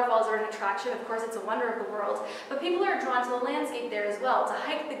waterfalls. Waterfalls are an attraction, of course it's a wonder of the world, but people are drawn to the landscape there as well, to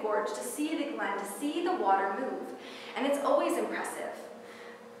hike the gorge, to see the glen, to see the water move. And it's always impressive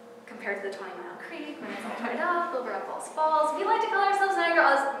compared to the 20-mile creek when it's all tied up, over at Falls. We like to call ourselves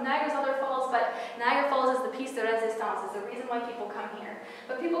Niagara's other falls, but Niagara Falls is the piece de resistance, is the reason why people come here.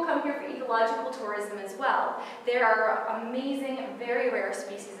 But people come here for ecological tourism as well. There are amazing, very rare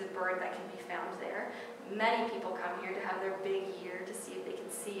species of bird that can be found there. Many people come here to have their big year to see if they can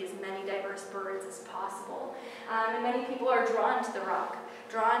see as many diverse birds as possible. And many people are drawn to the rock,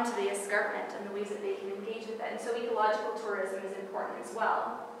 drawn to the escarpment and the ways that they can engage with it. And so ecological tourism is important as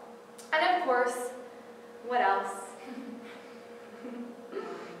well. And of course, what else?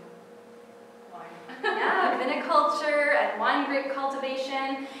 Yeah, viniculture and wine grape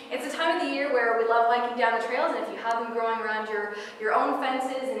cultivation. It's a time of the year where we love hiking down the trails, and if you have them growing around your own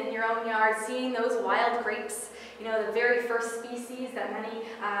fences and in your own yard, seeing those wild grapes, you know, the very first species that many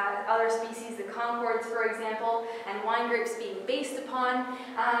other species, the Concords, for example, and wine grapes being based upon.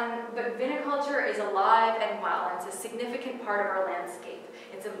 But viniculture is alive and well, and it's a significant part of our landscape.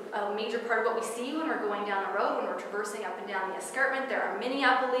 It's a major part of what we see when we're going down the road, when we're traversing up and down the escarpment. There are mini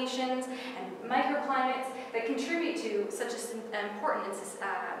appellations and microclimates that contribute to such an important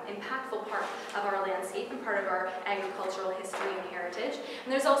and impactful part of our landscape and part of our agricultural history and heritage.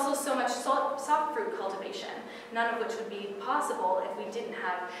 And there's also so much soft fruit cultivation, none of which would be possible if we didn't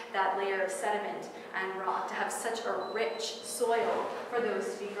have that layer of sediment and rock, to have such a rich soil for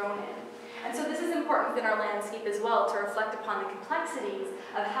those to be grown in. And so this is important within our landscape as well, to reflect upon the complexities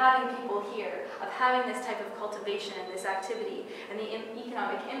of having people here, of having this type of cultivation and this activity, and the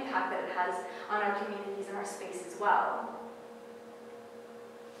economic impact that it has on our communities and our space as well.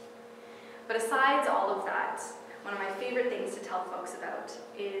 But besides all of that, one of my favorite things to tell folks about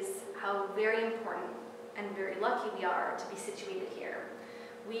is how very important and very lucky we are to be situated here.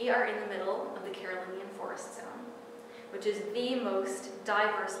 We are in the middle of the Carolinian Forest Zone, which is the most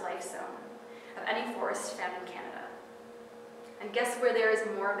diverse life zone of any forest found in Canada. And guess where there is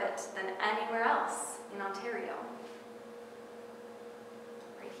more of it than anywhere else in Ontario?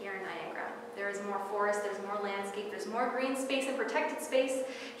 Right here in Niagara. There is more forest, there's more landscape, there's more green space and protected space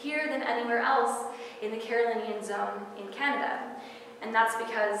here than anywhere else in the Carolinian Zone in Canada. And that's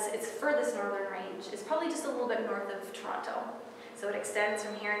because its furthest northern range is probably just a little bit north of Toronto. So it extends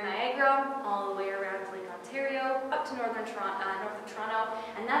from here in Niagara all the way around to Lake Ontario, up to north of Toronto,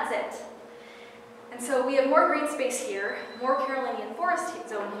 and that's it. And so we have more green space here, more Carolinian forest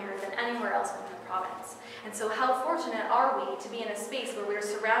zone here than anywhere else within the province. And so how fortunate are we to be in a space where we're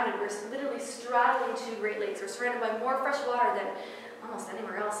surrounded, we're literally straddling two Great Lakes, we're surrounded by more fresh water than almost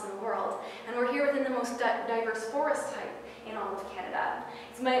anywhere else in the world. And we're here within the most diverse forest type in all of Canada.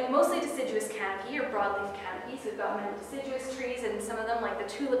 It's mostly deciduous canopy or broadleaf canopy, so we've got many deciduous trees and some of them like the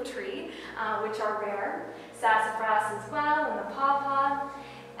tulip tree, which are rare, sassafras as well, and the pawpaw.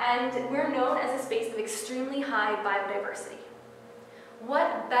 And we're known as a space of extremely high biodiversity.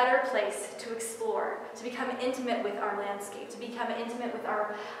 What better place to explore, to become intimate with our landscape, to become intimate with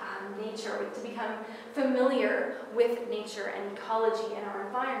our nature, to become familiar with nature and ecology and our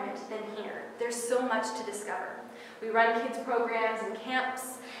environment than here. There's so much to discover. We run kids programs and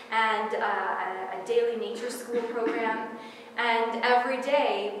camps and a daily nature school program. And every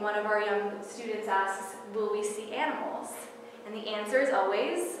day, one of our young students asks, will we see animals? And the answer is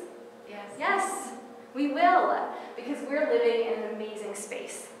always, yes, we will, because we're living in an amazing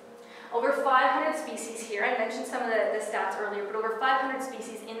space. Over 500 species here, I mentioned some of the stats earlier, but over 500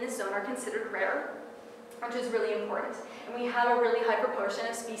 species in this zone are considered rare, which is really important. And we have a really high proportion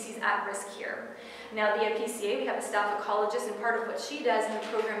of species at risk here. Now, the NPCA, we have a staff ecologist, and part of what she does in the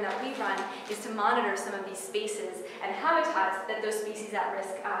program that we run is to monitor some of these spaces and habitats that those species at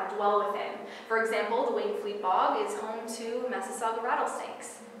risk dwell within. For example, the winged fleet bog is home to Mississauga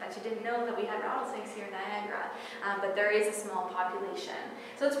rattlesnakes. Bet you didn't know that we had rattlesnakes here in Niagara, but there is a small population.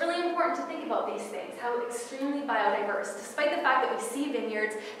 So it's really important to think about these things, how extremely biodiverse. Despite the fact that we see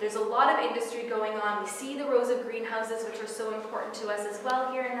vineyards, there's a lot of industry going on. We see the rows of greenhouses, which are so important to us as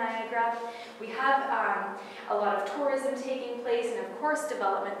well here in Niagara. We have a lot of tourism taking place, and of course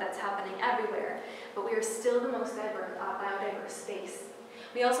development that's happening everywhere. But we are still the most biodiverse space.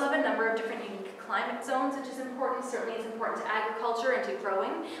 We also have a number of different unique climate zones, which is important. Certainly it's important to agriculture and to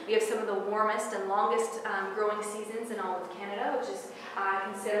growing. We have some of the warmest and longest growing seasons in all of Canada, which is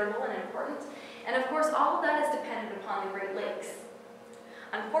considerable and important. And of course, all of that is dependent upon the Great Lakes.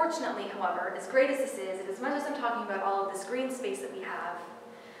 Unfortunately, however, as great as this is, and as much as I'm talking about all of this green space that we have,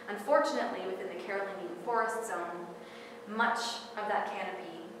 unfortunately, within the Carolinian forest zone, much of that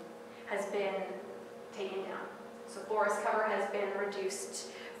canopy has been taken down. So forest cover has been reduced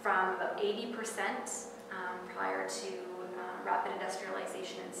from about 80% prior to rapid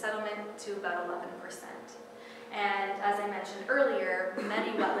industrialization and settlement to about 11%. And as I mentioned earlier,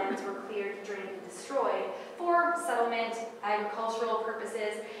 many wetlands were cleared, drained, and destroyed for settlement, agricultural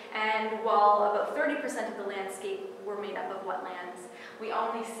purposes, and while about 30% of the landscape were made up of wetlands, we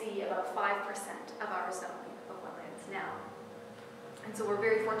only see about 5% of our zone of wetlands now. And so we're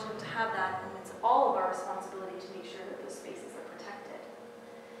very fortunate to have that, and it's all of our responsibility to make sure that those spaces are protected.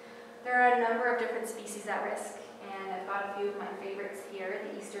 There are a number of different species at risk, and I've got a few of my favorites here.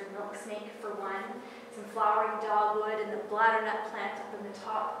 The eastern milk snake, for one, some flowering dogwood, and the bladdernut plant up in the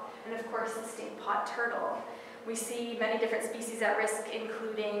top, and of course the state pot turtle. We see many different species at risk,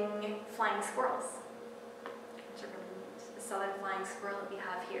 including flying squirrels, which are really neat. The southern flying squirrel that we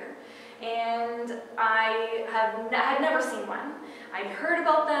have here. And I had never seen one. I'd heard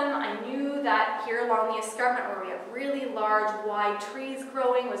about them. I knew that here along the escarpment, where we have really large, wide trees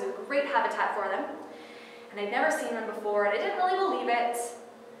growing, was a great habitat for them. And I'd never seen one before, and I didn't really believe it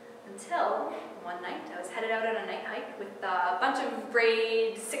until one night. I was headed out on a night hike with a bunch of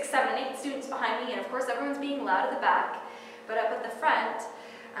grade 6, 7, and 8 students behind me, and of course everyone's being loud at the back. But up at the front,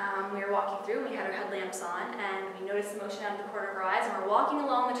 we were walking through, and we had our headlamps on, and we noticed the motion out of the corner of our eyes, and we're walking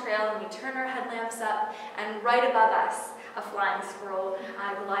along the trail, and we turn our headlamps up, and right above us, a flying squirrel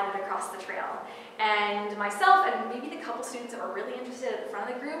glided across the trail. And myself, and maybe the couple students that were really interested at the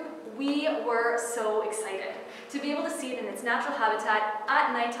front of the group, we were so excited to be able to see it in its natural habitat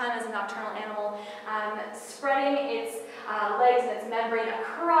at nighttime as a nocturnal animal, spreading its legs and its membrane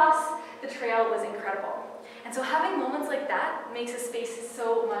across the trail was incredible. And so having moments like that makes a space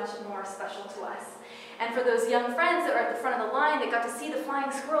so much more special to us. And for those young friends that were at the front of the line that got to see the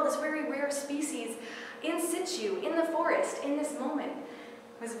flying squirrel, this very rare species, in situ, in the forest, in this moment,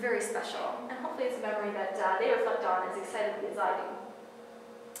 was very special. And hopefully it's a memory that they reflect on as excitedly as I do.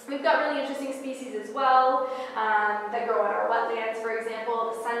 We've got really interesting species as well that grow in our wetlands, for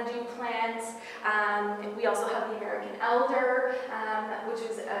example, the sundew plant. We also have the American elder, which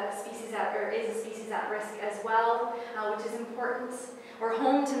is a species at risk as well, which is important. We're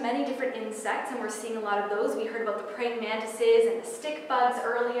home to many different insects, and we're seeing a lot of those. We heard about the praying mantises and the stick bugs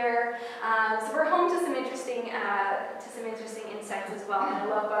earlier. So we're home to some interesting insects as well. And I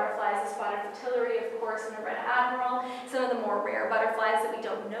love butterflies, the spotted fritillary, of course, and the red admiral. Some of the more rare butterflies that we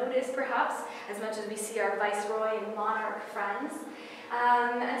don't notice, perhaps, as much as we see our viceroy and monarch friends.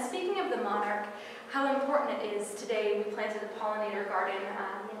 And speaking of the monarch, how important it is today. We planted a pollinator garden.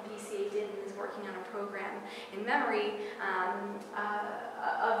 The NPCA did and is working on a program in memory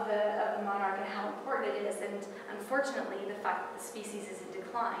of the monarch and how important it is. And unfortunately, the fact that the species is in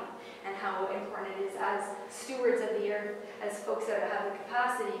decline and how important it is as stewards of the earth, as folks that have the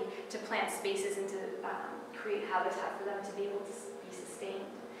capacity to plant spaces and to create habitat for them to be able to be sustained.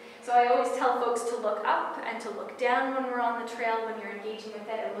 So I always tell folks to look up and to look down when we're on the trail, when you're engaging with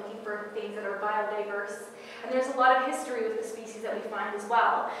it and looking for things that are biodiverse. And there's a lot of history with the species that we find as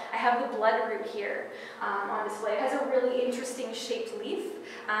well. I have the bloodroot here on display. It has a really interesting shaped leaf,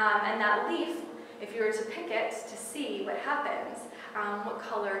 and that leaf, if you were to pick it to see what happens, what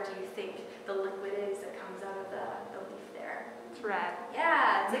color do you think the liquid is that comes out of the leaf there? It's red.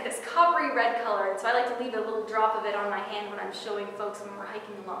 Yeah, it's like this coppery red color. So I like to leave a little drop of it on my hand when I'm showing folks when we're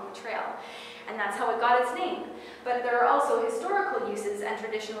hiking along the trail. And that's how it got its name. But there are also historical uses and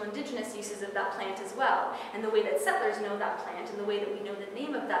traditional indigenous uses of that plant as well. And the way that settlers know that plant and the way that we know the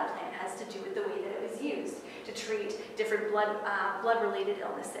name of that plant has to do with the way that it was used to treat different blood-related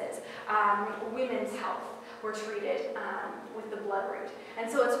illnesses. Women's health were treated with the bloodroot. And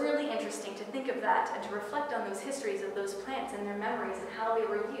so it's really interesting to think of that and to reflect on those histories of those plants and their memories and how they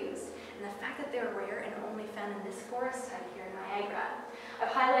were used. And the fact that they're rare and only found in this forest type here in Niagara. I've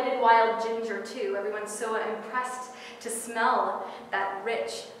highlighted wild ginger too. Everyone's so impressed to smell that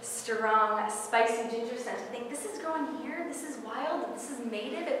rich, strong, spicy ginger scent. To think this is growing here, this is wild, this is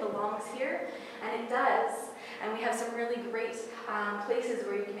native, it belongs here. And it does. And we have some really great places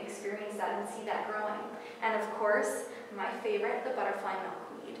where you can experience that and see that growing. And of course, my favorite, the butterfly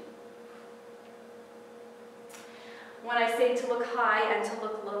milkweed. When I say to look high and to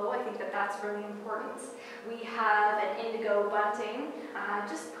look low, I think that that's really important. We have an indigo bunting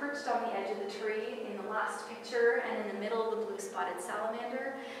just perched on the edge of the tree in the last picture, and in the middle of the blue spotted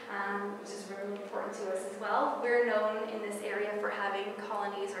salamander, which is really important to us as well. We're known in this area for having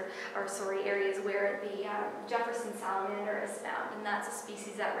colonies areas where the Jefferson salamander is found, and that's a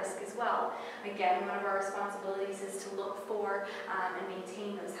species at risk as well. Again, one of our responsibilities is to look for and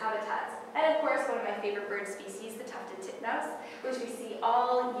maintain those habitats. And of course, one of my favorite bird species, the tufted titmouse, which we see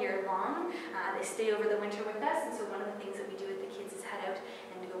all year long. They stay over the winter with us, and so one of the things that we do with the kids is head out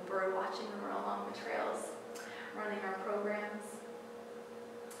and to go bird watching when we're along the trails, running our programs.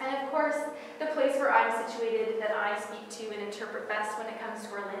 And of course, the place where I'm situated that I speak to and interpret best when it comes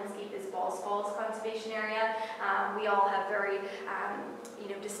to our landscape is Falls Conservation Area. We all have very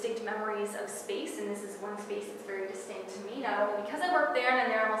distinct memories of space, and this is one space that's very distinct to me, not only because I work there and I'm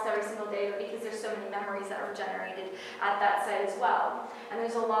there almost every single day, but because there's so many memories that are generated at that site as well. And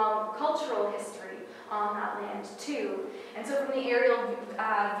there's a long cultural history on that land too. And so from the aerial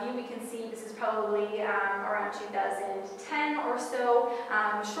view, we can see this is probably around 2010 or so,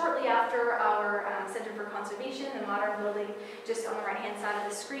 shortly after our Center for Conservation, the modern building just on the right-hand side of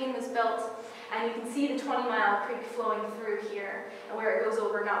the screen was built. And you can see the 20-mile creek flowing through here, and where it goes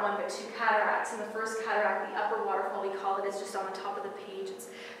over not one but two cataracts. And the first cataract, the upper waterfall we call it, is just on the top of the page. It's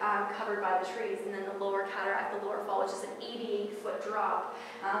covered by the trees. And then the lower cataract, the lower fall, which is an 88-foot drop,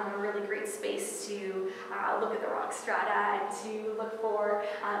 a really great space to look at the rock strata and to look for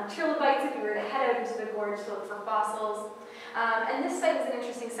trilobites if you were to head out into the gorge to look for fossils. And this site is an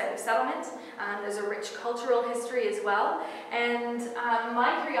interesting site of settlement. There's a rich cultural history as well. And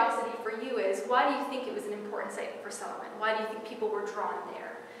my curiosity for you is, why do you think it was an important site for settlement? Why do you think people were drawn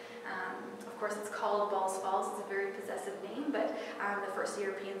there? Of course, it's called Ball's Falls. It's a very possessive name, but the first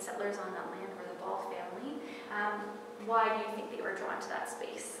European settlers on that land were the Ball family. Why do you think they were drawn to that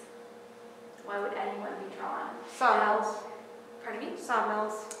space? Why would anyone be drawn? Sawmills. Pardon me?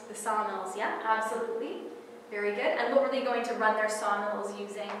 Sawmills. The sawmills, yeah, absolutely. Very good. And what were they going to run their sawmills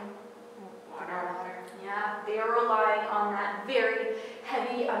using? Water. Yeah, they are relying on that very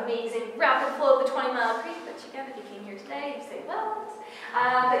heavy, amazing, rapid flow of the 20-mile creek. But again, if you came here today, you say, well,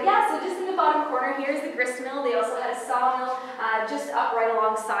 but yeah, so just in the bottom corner here is the grist mill. They also had a sawmill just up right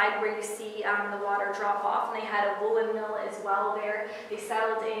alongside where you see the water drop off. And they had a woolen mill as well there. They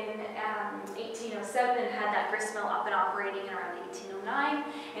settled in 1807 and had that grist mill up and operating in around 1809.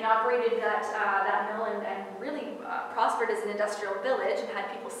 And operated that mill and really prospered as an industrial village and had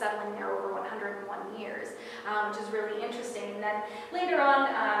people settling there over 101 years, which is really interesting. And then later on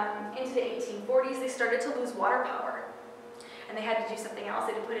into the 1840s, they started to lose water power. and they had to do something else.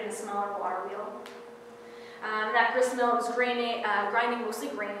 They had to put in a smaller water wheel. That grist mill was grinding mostly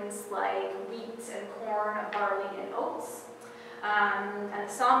grains like wheat and corn, barley, and oats. And the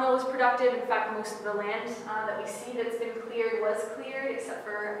sawmill was productive. In fact, most of the land that we see that's been cleared was cleared, except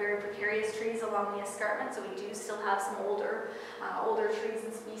for very precarious trees along the escarpment. So we do still have some older trees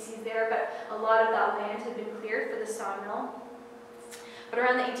and species there, but a lot of that land had been cleared for the sawmill. But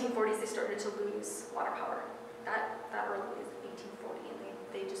around the 1840s, they started to lose water power. That early is 1840, and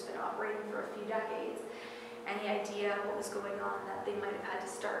they'd just been operating for a few decades. Any idea what was going on that they might have had to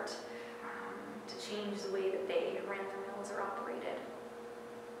start to change the way that they ran their mills or operated?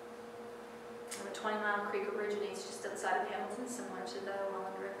 And the 20-mile creek originates just outside of Hamilton, similar to the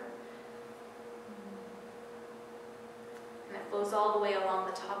Welland River. And it flows all the way along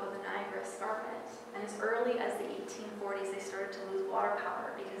the top of the Niagara Escarpment. And as early as the 1840s, they started to lose water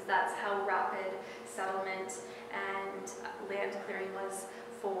power because that's how rapid settlement and land clearing was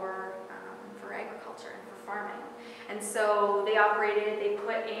for agriculture and for farming. And so they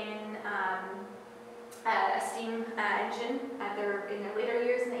put in a steam engine in their later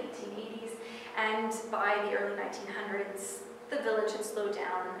years in the 1880s, and by the early 1900s, the village had slowed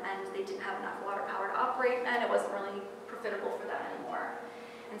down and they didn't have enough water power to operate, and it wasn't really profitable for them anymore.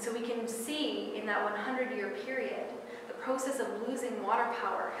 And so we can see in that 100-year period, the process of losing water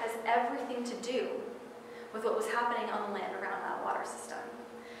power has everything to do with what was happening on the land around that water system.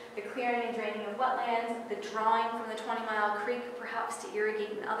 The clearing and draining of wetlands, the drawing from the 20-mile creek perhaps to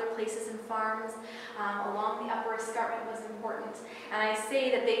irrigate in other places and farms along the upper escarpment was important. And I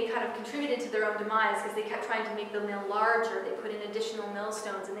say that they kind of contributed to their own demise because they kept trying to make the mill larger. They put in additional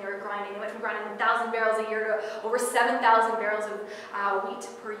millstones and they were grinding. They went from grinding 1,000 barrels a year to over 7,000 barrels of wheat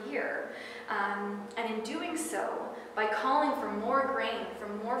per year. And in doing so, by calling for more grain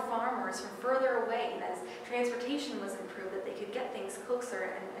from more farmers from further away, and as transportation was improved, that they could get things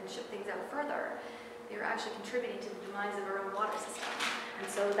closer and ship things out further, they were actually contributing to the demise of our own water system. And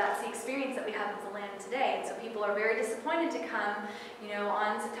so that's the experience that we have with the land today. And so people are very disappointed to come,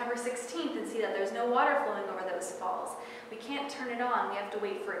 on September 16th and see that there's no water flowing over those falls. We can't turn it on. We have to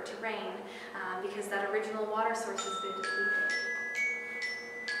wait for it to rain because that original water source has been depleted.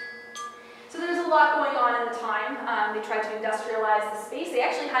 So there's a lot going on at the time. They tried to industrialize the space. They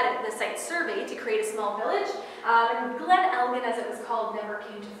actually had the site surveyed to create a small village. And Glen Elgin, as it was called, never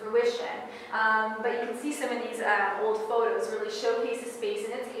came to fruition. But you can see some of these old photos really showcase the space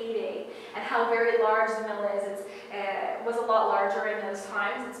in its heyday and how very large the mill is. It was a lot larger in those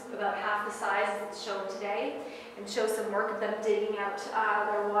times. It's about half the size as it's shown today. And shows some work of them digging out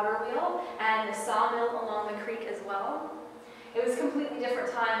their water wheel and the sawmill along the creek as well. It was a completely different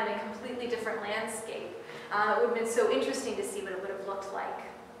time and a completely different landscape. It would have been so interesting to see what it would have looked like.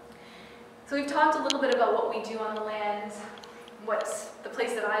 So we've talked a little bit about what we do on the land, what the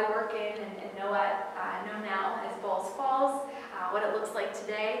place that I work in and know now as Balls Falls, what it looks like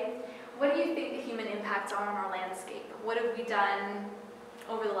today. What do you think the human impacts are on our landscape? What have we done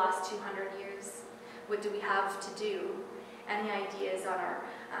over the last 200 years? What do we have to do? Any ideas on our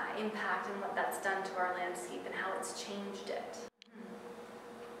impact and what that's done to our landscape and how it's changed it?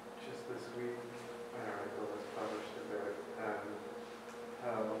 Just this week, an article was published about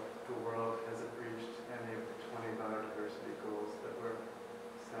how the world hasn't reached any of the 20 biodiversity goals that were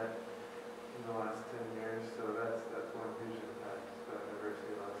set in the last 10 years. So that's one huge impact,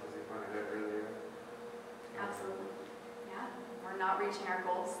 biodiversity loss, as you pointed out earlier. Absolutely. Yeah, we're not reaching our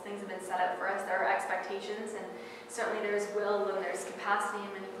goals. Things have been set up for us. There are expectations, and certainly there's will and there's capacity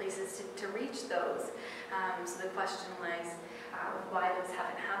in many places to reach those. So the question lies why those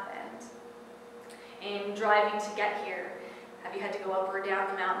haven't happened. In driving to get here, have you had to go up or down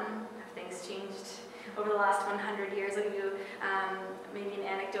the mountain? Have things changed over the last 100 years? I'll give you maybe an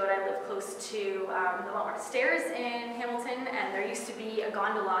anecdote. I live close to the Wentworth Stairs in Hamilton, and there used to be a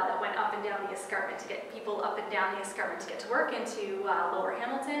gondola that went up and down the escarpment to get people up and down the escarpment to get to work into lower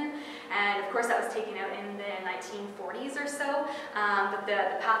Hamilton. And of course that was taken out in the 1940s or so, but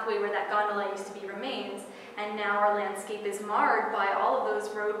the pathway where that gondola used to be remains. And now our landscape is marred by all of those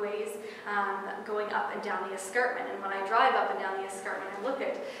roadways going up and down the escarpment. And when I drive up and down the escarpment, I look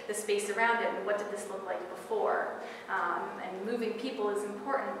at the space around it and what did this look like before. And moving people is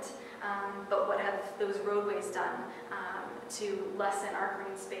important, but what have those roadways done to lessen our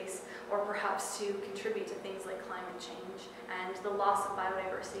green space, or perhaps to contribute to things like climate change and the loss of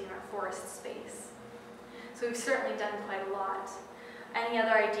biodiversity in our forest space? So we've certainly done quite a lot. Any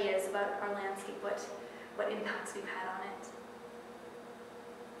other ideas about our landscape? What impacts we've had on it?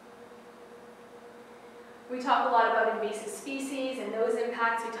 We talk a lot about invasive species and those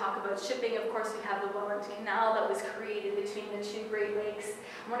impacts. We talk about shipping. Of course, we have the Welland Canal that was created between the two Great Lakes.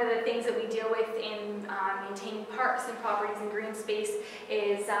 One of the things that we deal with in maintaining parks and properties and green space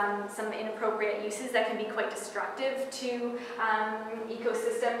is some inappropriate uses that can be quite destructive to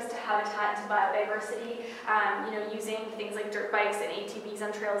ecosystems, to habitat, to biodiversity. Using things like dirt bikes and ATVs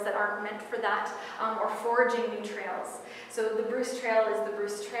on trails that aren't meant for that, or foraging new trails. So the Bruce Trail is the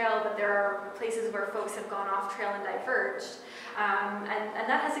Bruce Trail, but there are places where folks have gone off trail and diverged. And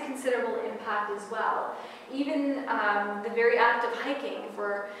that has a considerable impact as well. Even the very act of hiking, if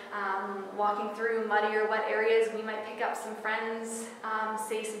we're walking through muddy or wet areas, we might pick up some friends,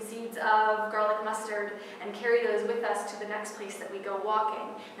 say some seeds of garlic mustard, and carry those with us to the next place that we go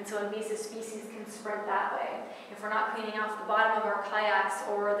walking. And so invasive species can spread that way. If we're not cleaning off the bottom of our kayaks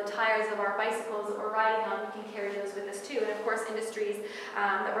or the tires of our bicycles that we're riding on, we can carry those with us too. And of course, industries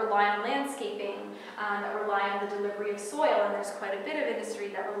that rely on landscaping, that rely on the delivery of soil, and there's quite a bit of industry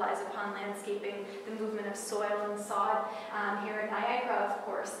that relies upon landscaping, the movement of soil and sod here in Niagara, of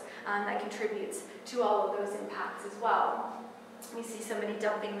course, that contributes to all of those impacts as well. We see somebody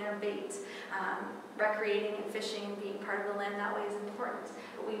dumping their bait, recreating and fishing and being part of the land that way is important,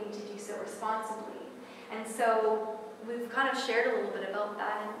 but we need to do so responsibly. And so we've kind of shared a little bit about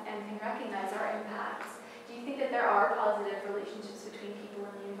that and can recognize our impacts. Do you think that there are positive relationships between people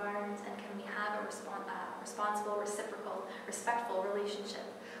and the environment, and can we have a responsible, reciprocal, respectful relationship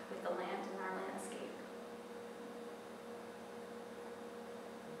with the land and our landscape?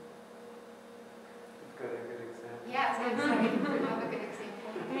 You've got a good example. Yeah, so I have a good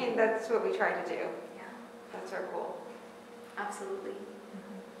example. I mean, that's what we try to do. Yeah, That's our goal. absolutely.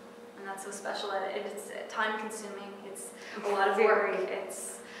 And that's so special. It's time-consuming. It's a lot of work.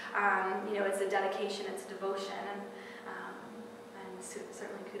 It's it's a dedication. It's a devotion, and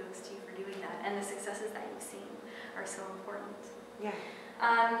certainly kudos to you for doing that. And the successes that you've seen are so important. Yeah.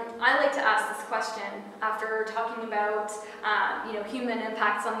 I like to ask this question after talking about human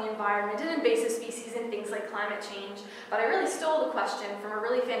impacts on the environment and invasive species and things like climate change, but I really stole the question from a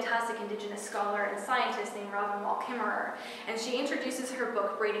really fantastic Indigenous scholar and scientist named Robin Wall-Kimmerer, and she introduces her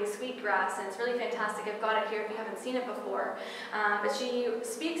book Braiding Sweetgrass, and it's really fantastic. I've got it here if you haven't seen it before, but she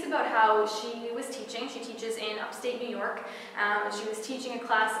speaks about how she was teaching. She teaches in upstate New York, and she was teaching a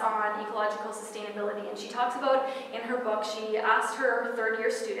class on ecological sustainability, and she talks about in her book, she asked her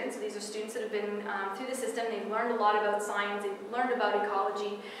third-year students, so these are students that have been through the system, they've learned a lot about science, they've learned about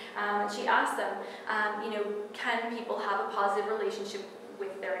ecology, and she asked them, can people have a positive relationship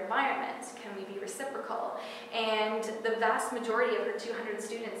with their environment? Can we be reciprocal? And the vast majority of her 200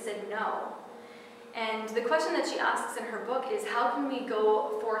 students said no. And the question that she asks in her book is, how can we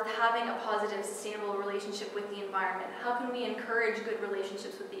go forth having a positive, sustainable relationship with the environment? How can we encourage good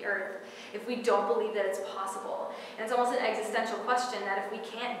relationships with the earth if we don't believe that it's possible? And it's almost an existential question that if we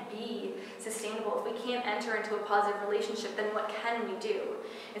can't be sustainable, if we can't enter into a positive relationship, then what can we do?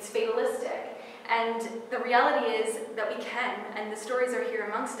 It's fatalistic. And the reality is that we can, and the stories are here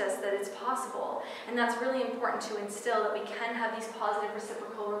amongst us that it's possible. And that's really important to instill, that we can have these positive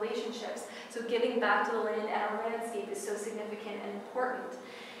reciprocal relationships. So giving back to the land and our landscape is so significant and important.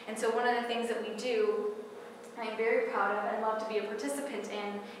 And so one of the things that we do, I'm very proud of and love to be a participant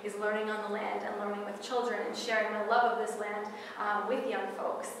in, is learning on the land and learning with children and sharing my love of this land with young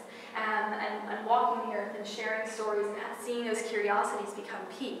folks. And walking the earth and sharing stories and seeing those curiosities become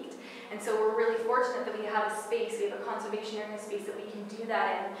piqued. And so we're really fortunate that we have a space, we have a conservation area space that we can do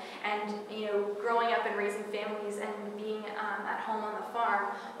that in. And growing up and raising families and being at home on the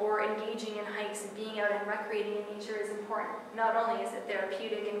farm or engaging in hikes and being out and recreating in nature is important. Not only is it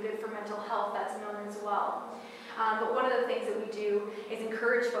therapeutic and good for mental health, that's known as well. But one of the things that we do is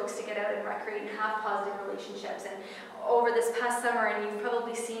encourage folks to get out and recreate and have positive relationships. And over this past summer, and you've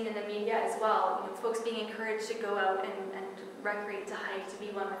probably seen in the media as well, folks being encouraged to go out and recreate, to hike, to be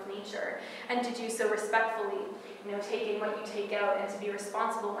one with nature, and to do so respectfully, taking what you take out and to be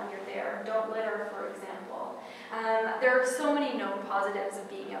responsible when you're there. Don't litter, for example. There are so many known positives of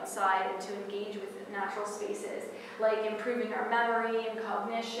being outside and to engage with natural spaces, like improving our memory and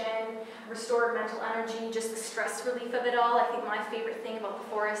cognition, restored mental energy, just the stress relief of it all. I think my favorite thing about the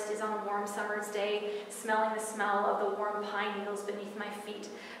forest is on a warm summer's day, smelling the smell of the warm pine needles beneath my feet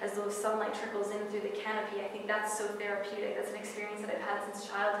as those sunlight trickles in through the canopy. I think that's so therapeutic. That's an experience that I've had since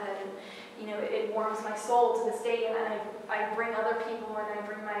childhood, and it warms my soul to this day. And I bring other people and I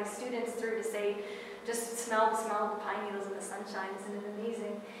bring my students through to say, just smell the smell of the pine needles in the sunshine. Isn't it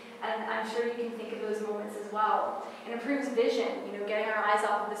amazing? And I'm sure you can think of those moments as well. It improves vision, getting our eyes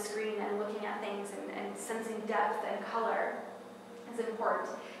off of the screen and looking at things and sensing depth and color is important.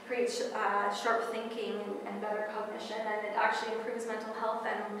 creates sharp thinking and better cognition, and it actually improves mental health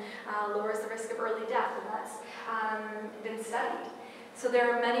and lowers the risk of early death, and that's been studied. So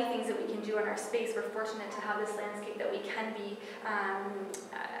there are many things that we can do in our space. We're fortunate to have this landscape that we can be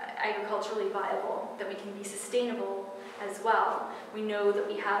agriculturally viable, that we can be sustainable as well. We know that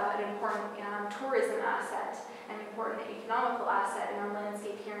we have an important tourism asset, an important economical asset in our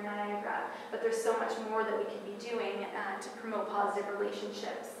landscape here in Niagara, but there's so much more that we can be doing to promote positive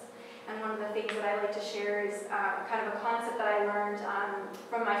relationships. And one of the things that I like to share is kind of a concept that I learned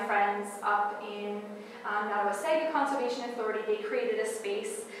from my friends up in Niagara Conservation Authority. They created a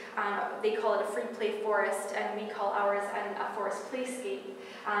space, they call it a free play forest, and we call ours a forest playscape.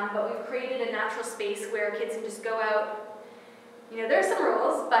 But we've created a natural space where kids can just go out. You know, there are some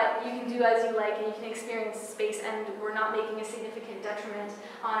rules, but you can do as you like and you can experience the space, and we're not making a significant detriment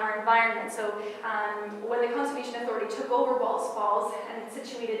on our environment. So when the Conservation Authority took over Balls Falls, and it's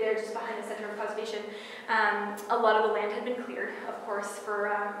situated there just behind the Centre of Conservation, a lot of the land had been cleared, of course, for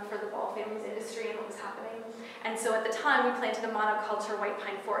the Ball family's industry and what was happening. And so at the time, we planted a monoculture white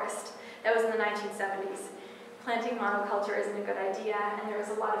pine forest. That was in the 1970s. Planting monoculture isn't a good idea, and there was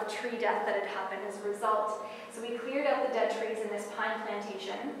a lot of tree death that had happened as a result. So we cleared out the dead trees in this pine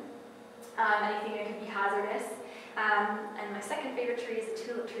plantation, anything that could be hazardous. And my second favorite tree is the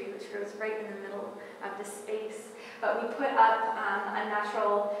tulip tree, which grows right in the middle of the space. But we put up a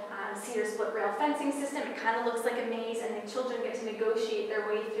natural cedar split rail fencing system. It kind of looks like a maze, and the children get to negotiate their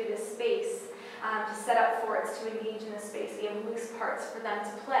way through this space. To set up forts to engage in the space. We have loose parts for them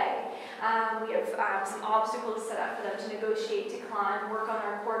to play. We have some obstacles set up for them to negotiate, to climb, work on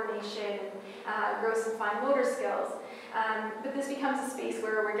our coordination, and grow some fine motor skills. But this becomes a space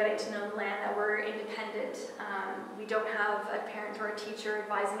where we're getting to know the land, that we're independent. We don't have a parent or a teacher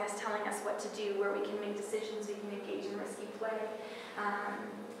advising us, telling us what to do, where we can make decisions, we can engage in risky play.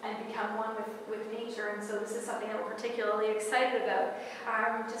 And become one with nature, and so this is something that we're particularly excited about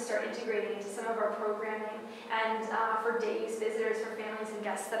to start integrating into some of our programming, and for days, visitors, for families and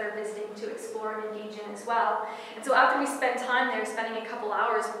guests that are visiting to explore and engage in as well. And so after we spend time there, spending a couple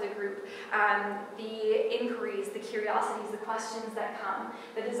hours with the group, the inquiries, the curiosities, the questions that come,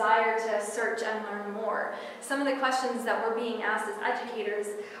 the desire to search and learn more. Some of the questions that we're being asked as educators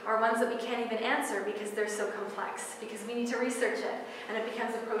are ones that we can't even answer because they're so complex, because we need to research it, and it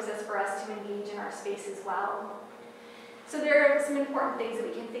becomes a process for us to engage in our space as well. So there are some important things that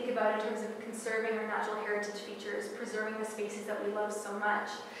we can think about in terms of conserving our natural heritage features, preserving the spaces that we love so much.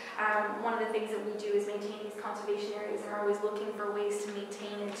 One of the things that we do is maintain these conservation areas, and are always looking for ways to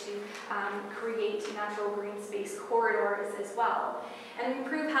maintain and to create natural green space corridors as well. And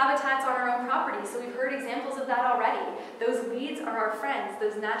improve habitats on our own property. So we've heard examples of that already. Those weeds are our friends.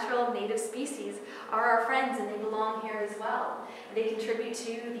 Those natural native species are our friends, and they belong here as well. They contribute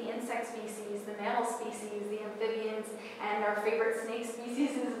to the insect species, the mammal species, the amphibians, and our favorite snake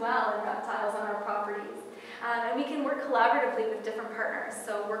species as well, and reptiles on our properties. And we can work collaboratively with different partners.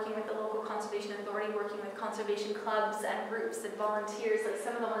 So working with the local conservation authority, working with conservation clubs and groups and volunteers, like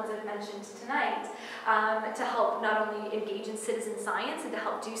some of the ones I've mentioned tonight, to help not only engage in citizen science and to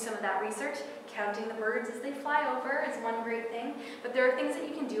help do some of that research. Counting the birds as they fly over is one great thing, but there are things that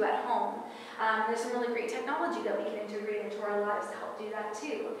you can do at home. There's some really great technology that we can integrate into our lives to help do that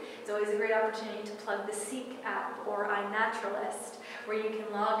too. It's always a great opportunity to plug the Seek app or iNaturalist, where you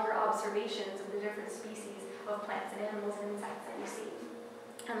can log your observations of the different species of plants and animals and insects that you see.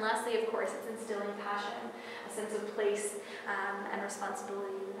 And lastly, of course, it's instilling passion, a sense of place and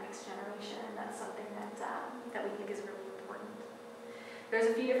responsibility in the next generation, and that's something that we think is really important. There's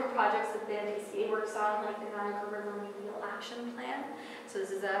a few different projects that the NPCA works on, like the Niagara River Remedial Action Plan. So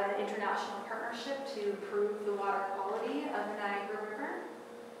this is an international partnership to improve the water quality of the Niagara River.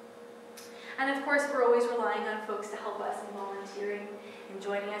 And of course, we're always relying on folks to help us in volunteering and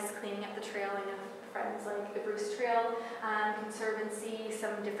joining us, cleaning up the trail. I know friends like the Bruce Trail Conservancy,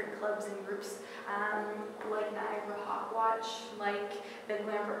 some different clubs and groups like Niagara Hawk Watch, like the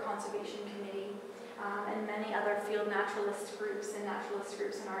Lambert Conservation Committee, and many other field naturalist groups and naturalist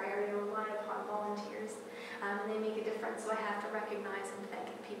groups in our area rely upon volunteers. And they make a difference, so I have to recognize and thank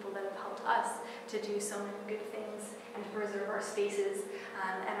the people that have helped us to do so many good things and to preserve our spaces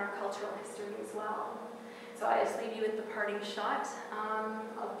and our cultural history as well. So I just leave you with the parting shot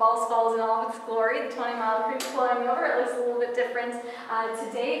of Balls Falls in all of its glory, the 20-mile creek flowing over. It looks a little bit different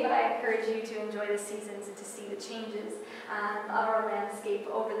today, but I encourage you to enjoy the seasons and to see the changes of our landscape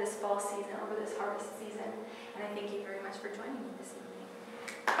over this fall season, over this harvest season. And I thank you very much for joining me this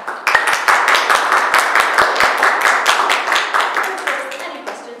evening.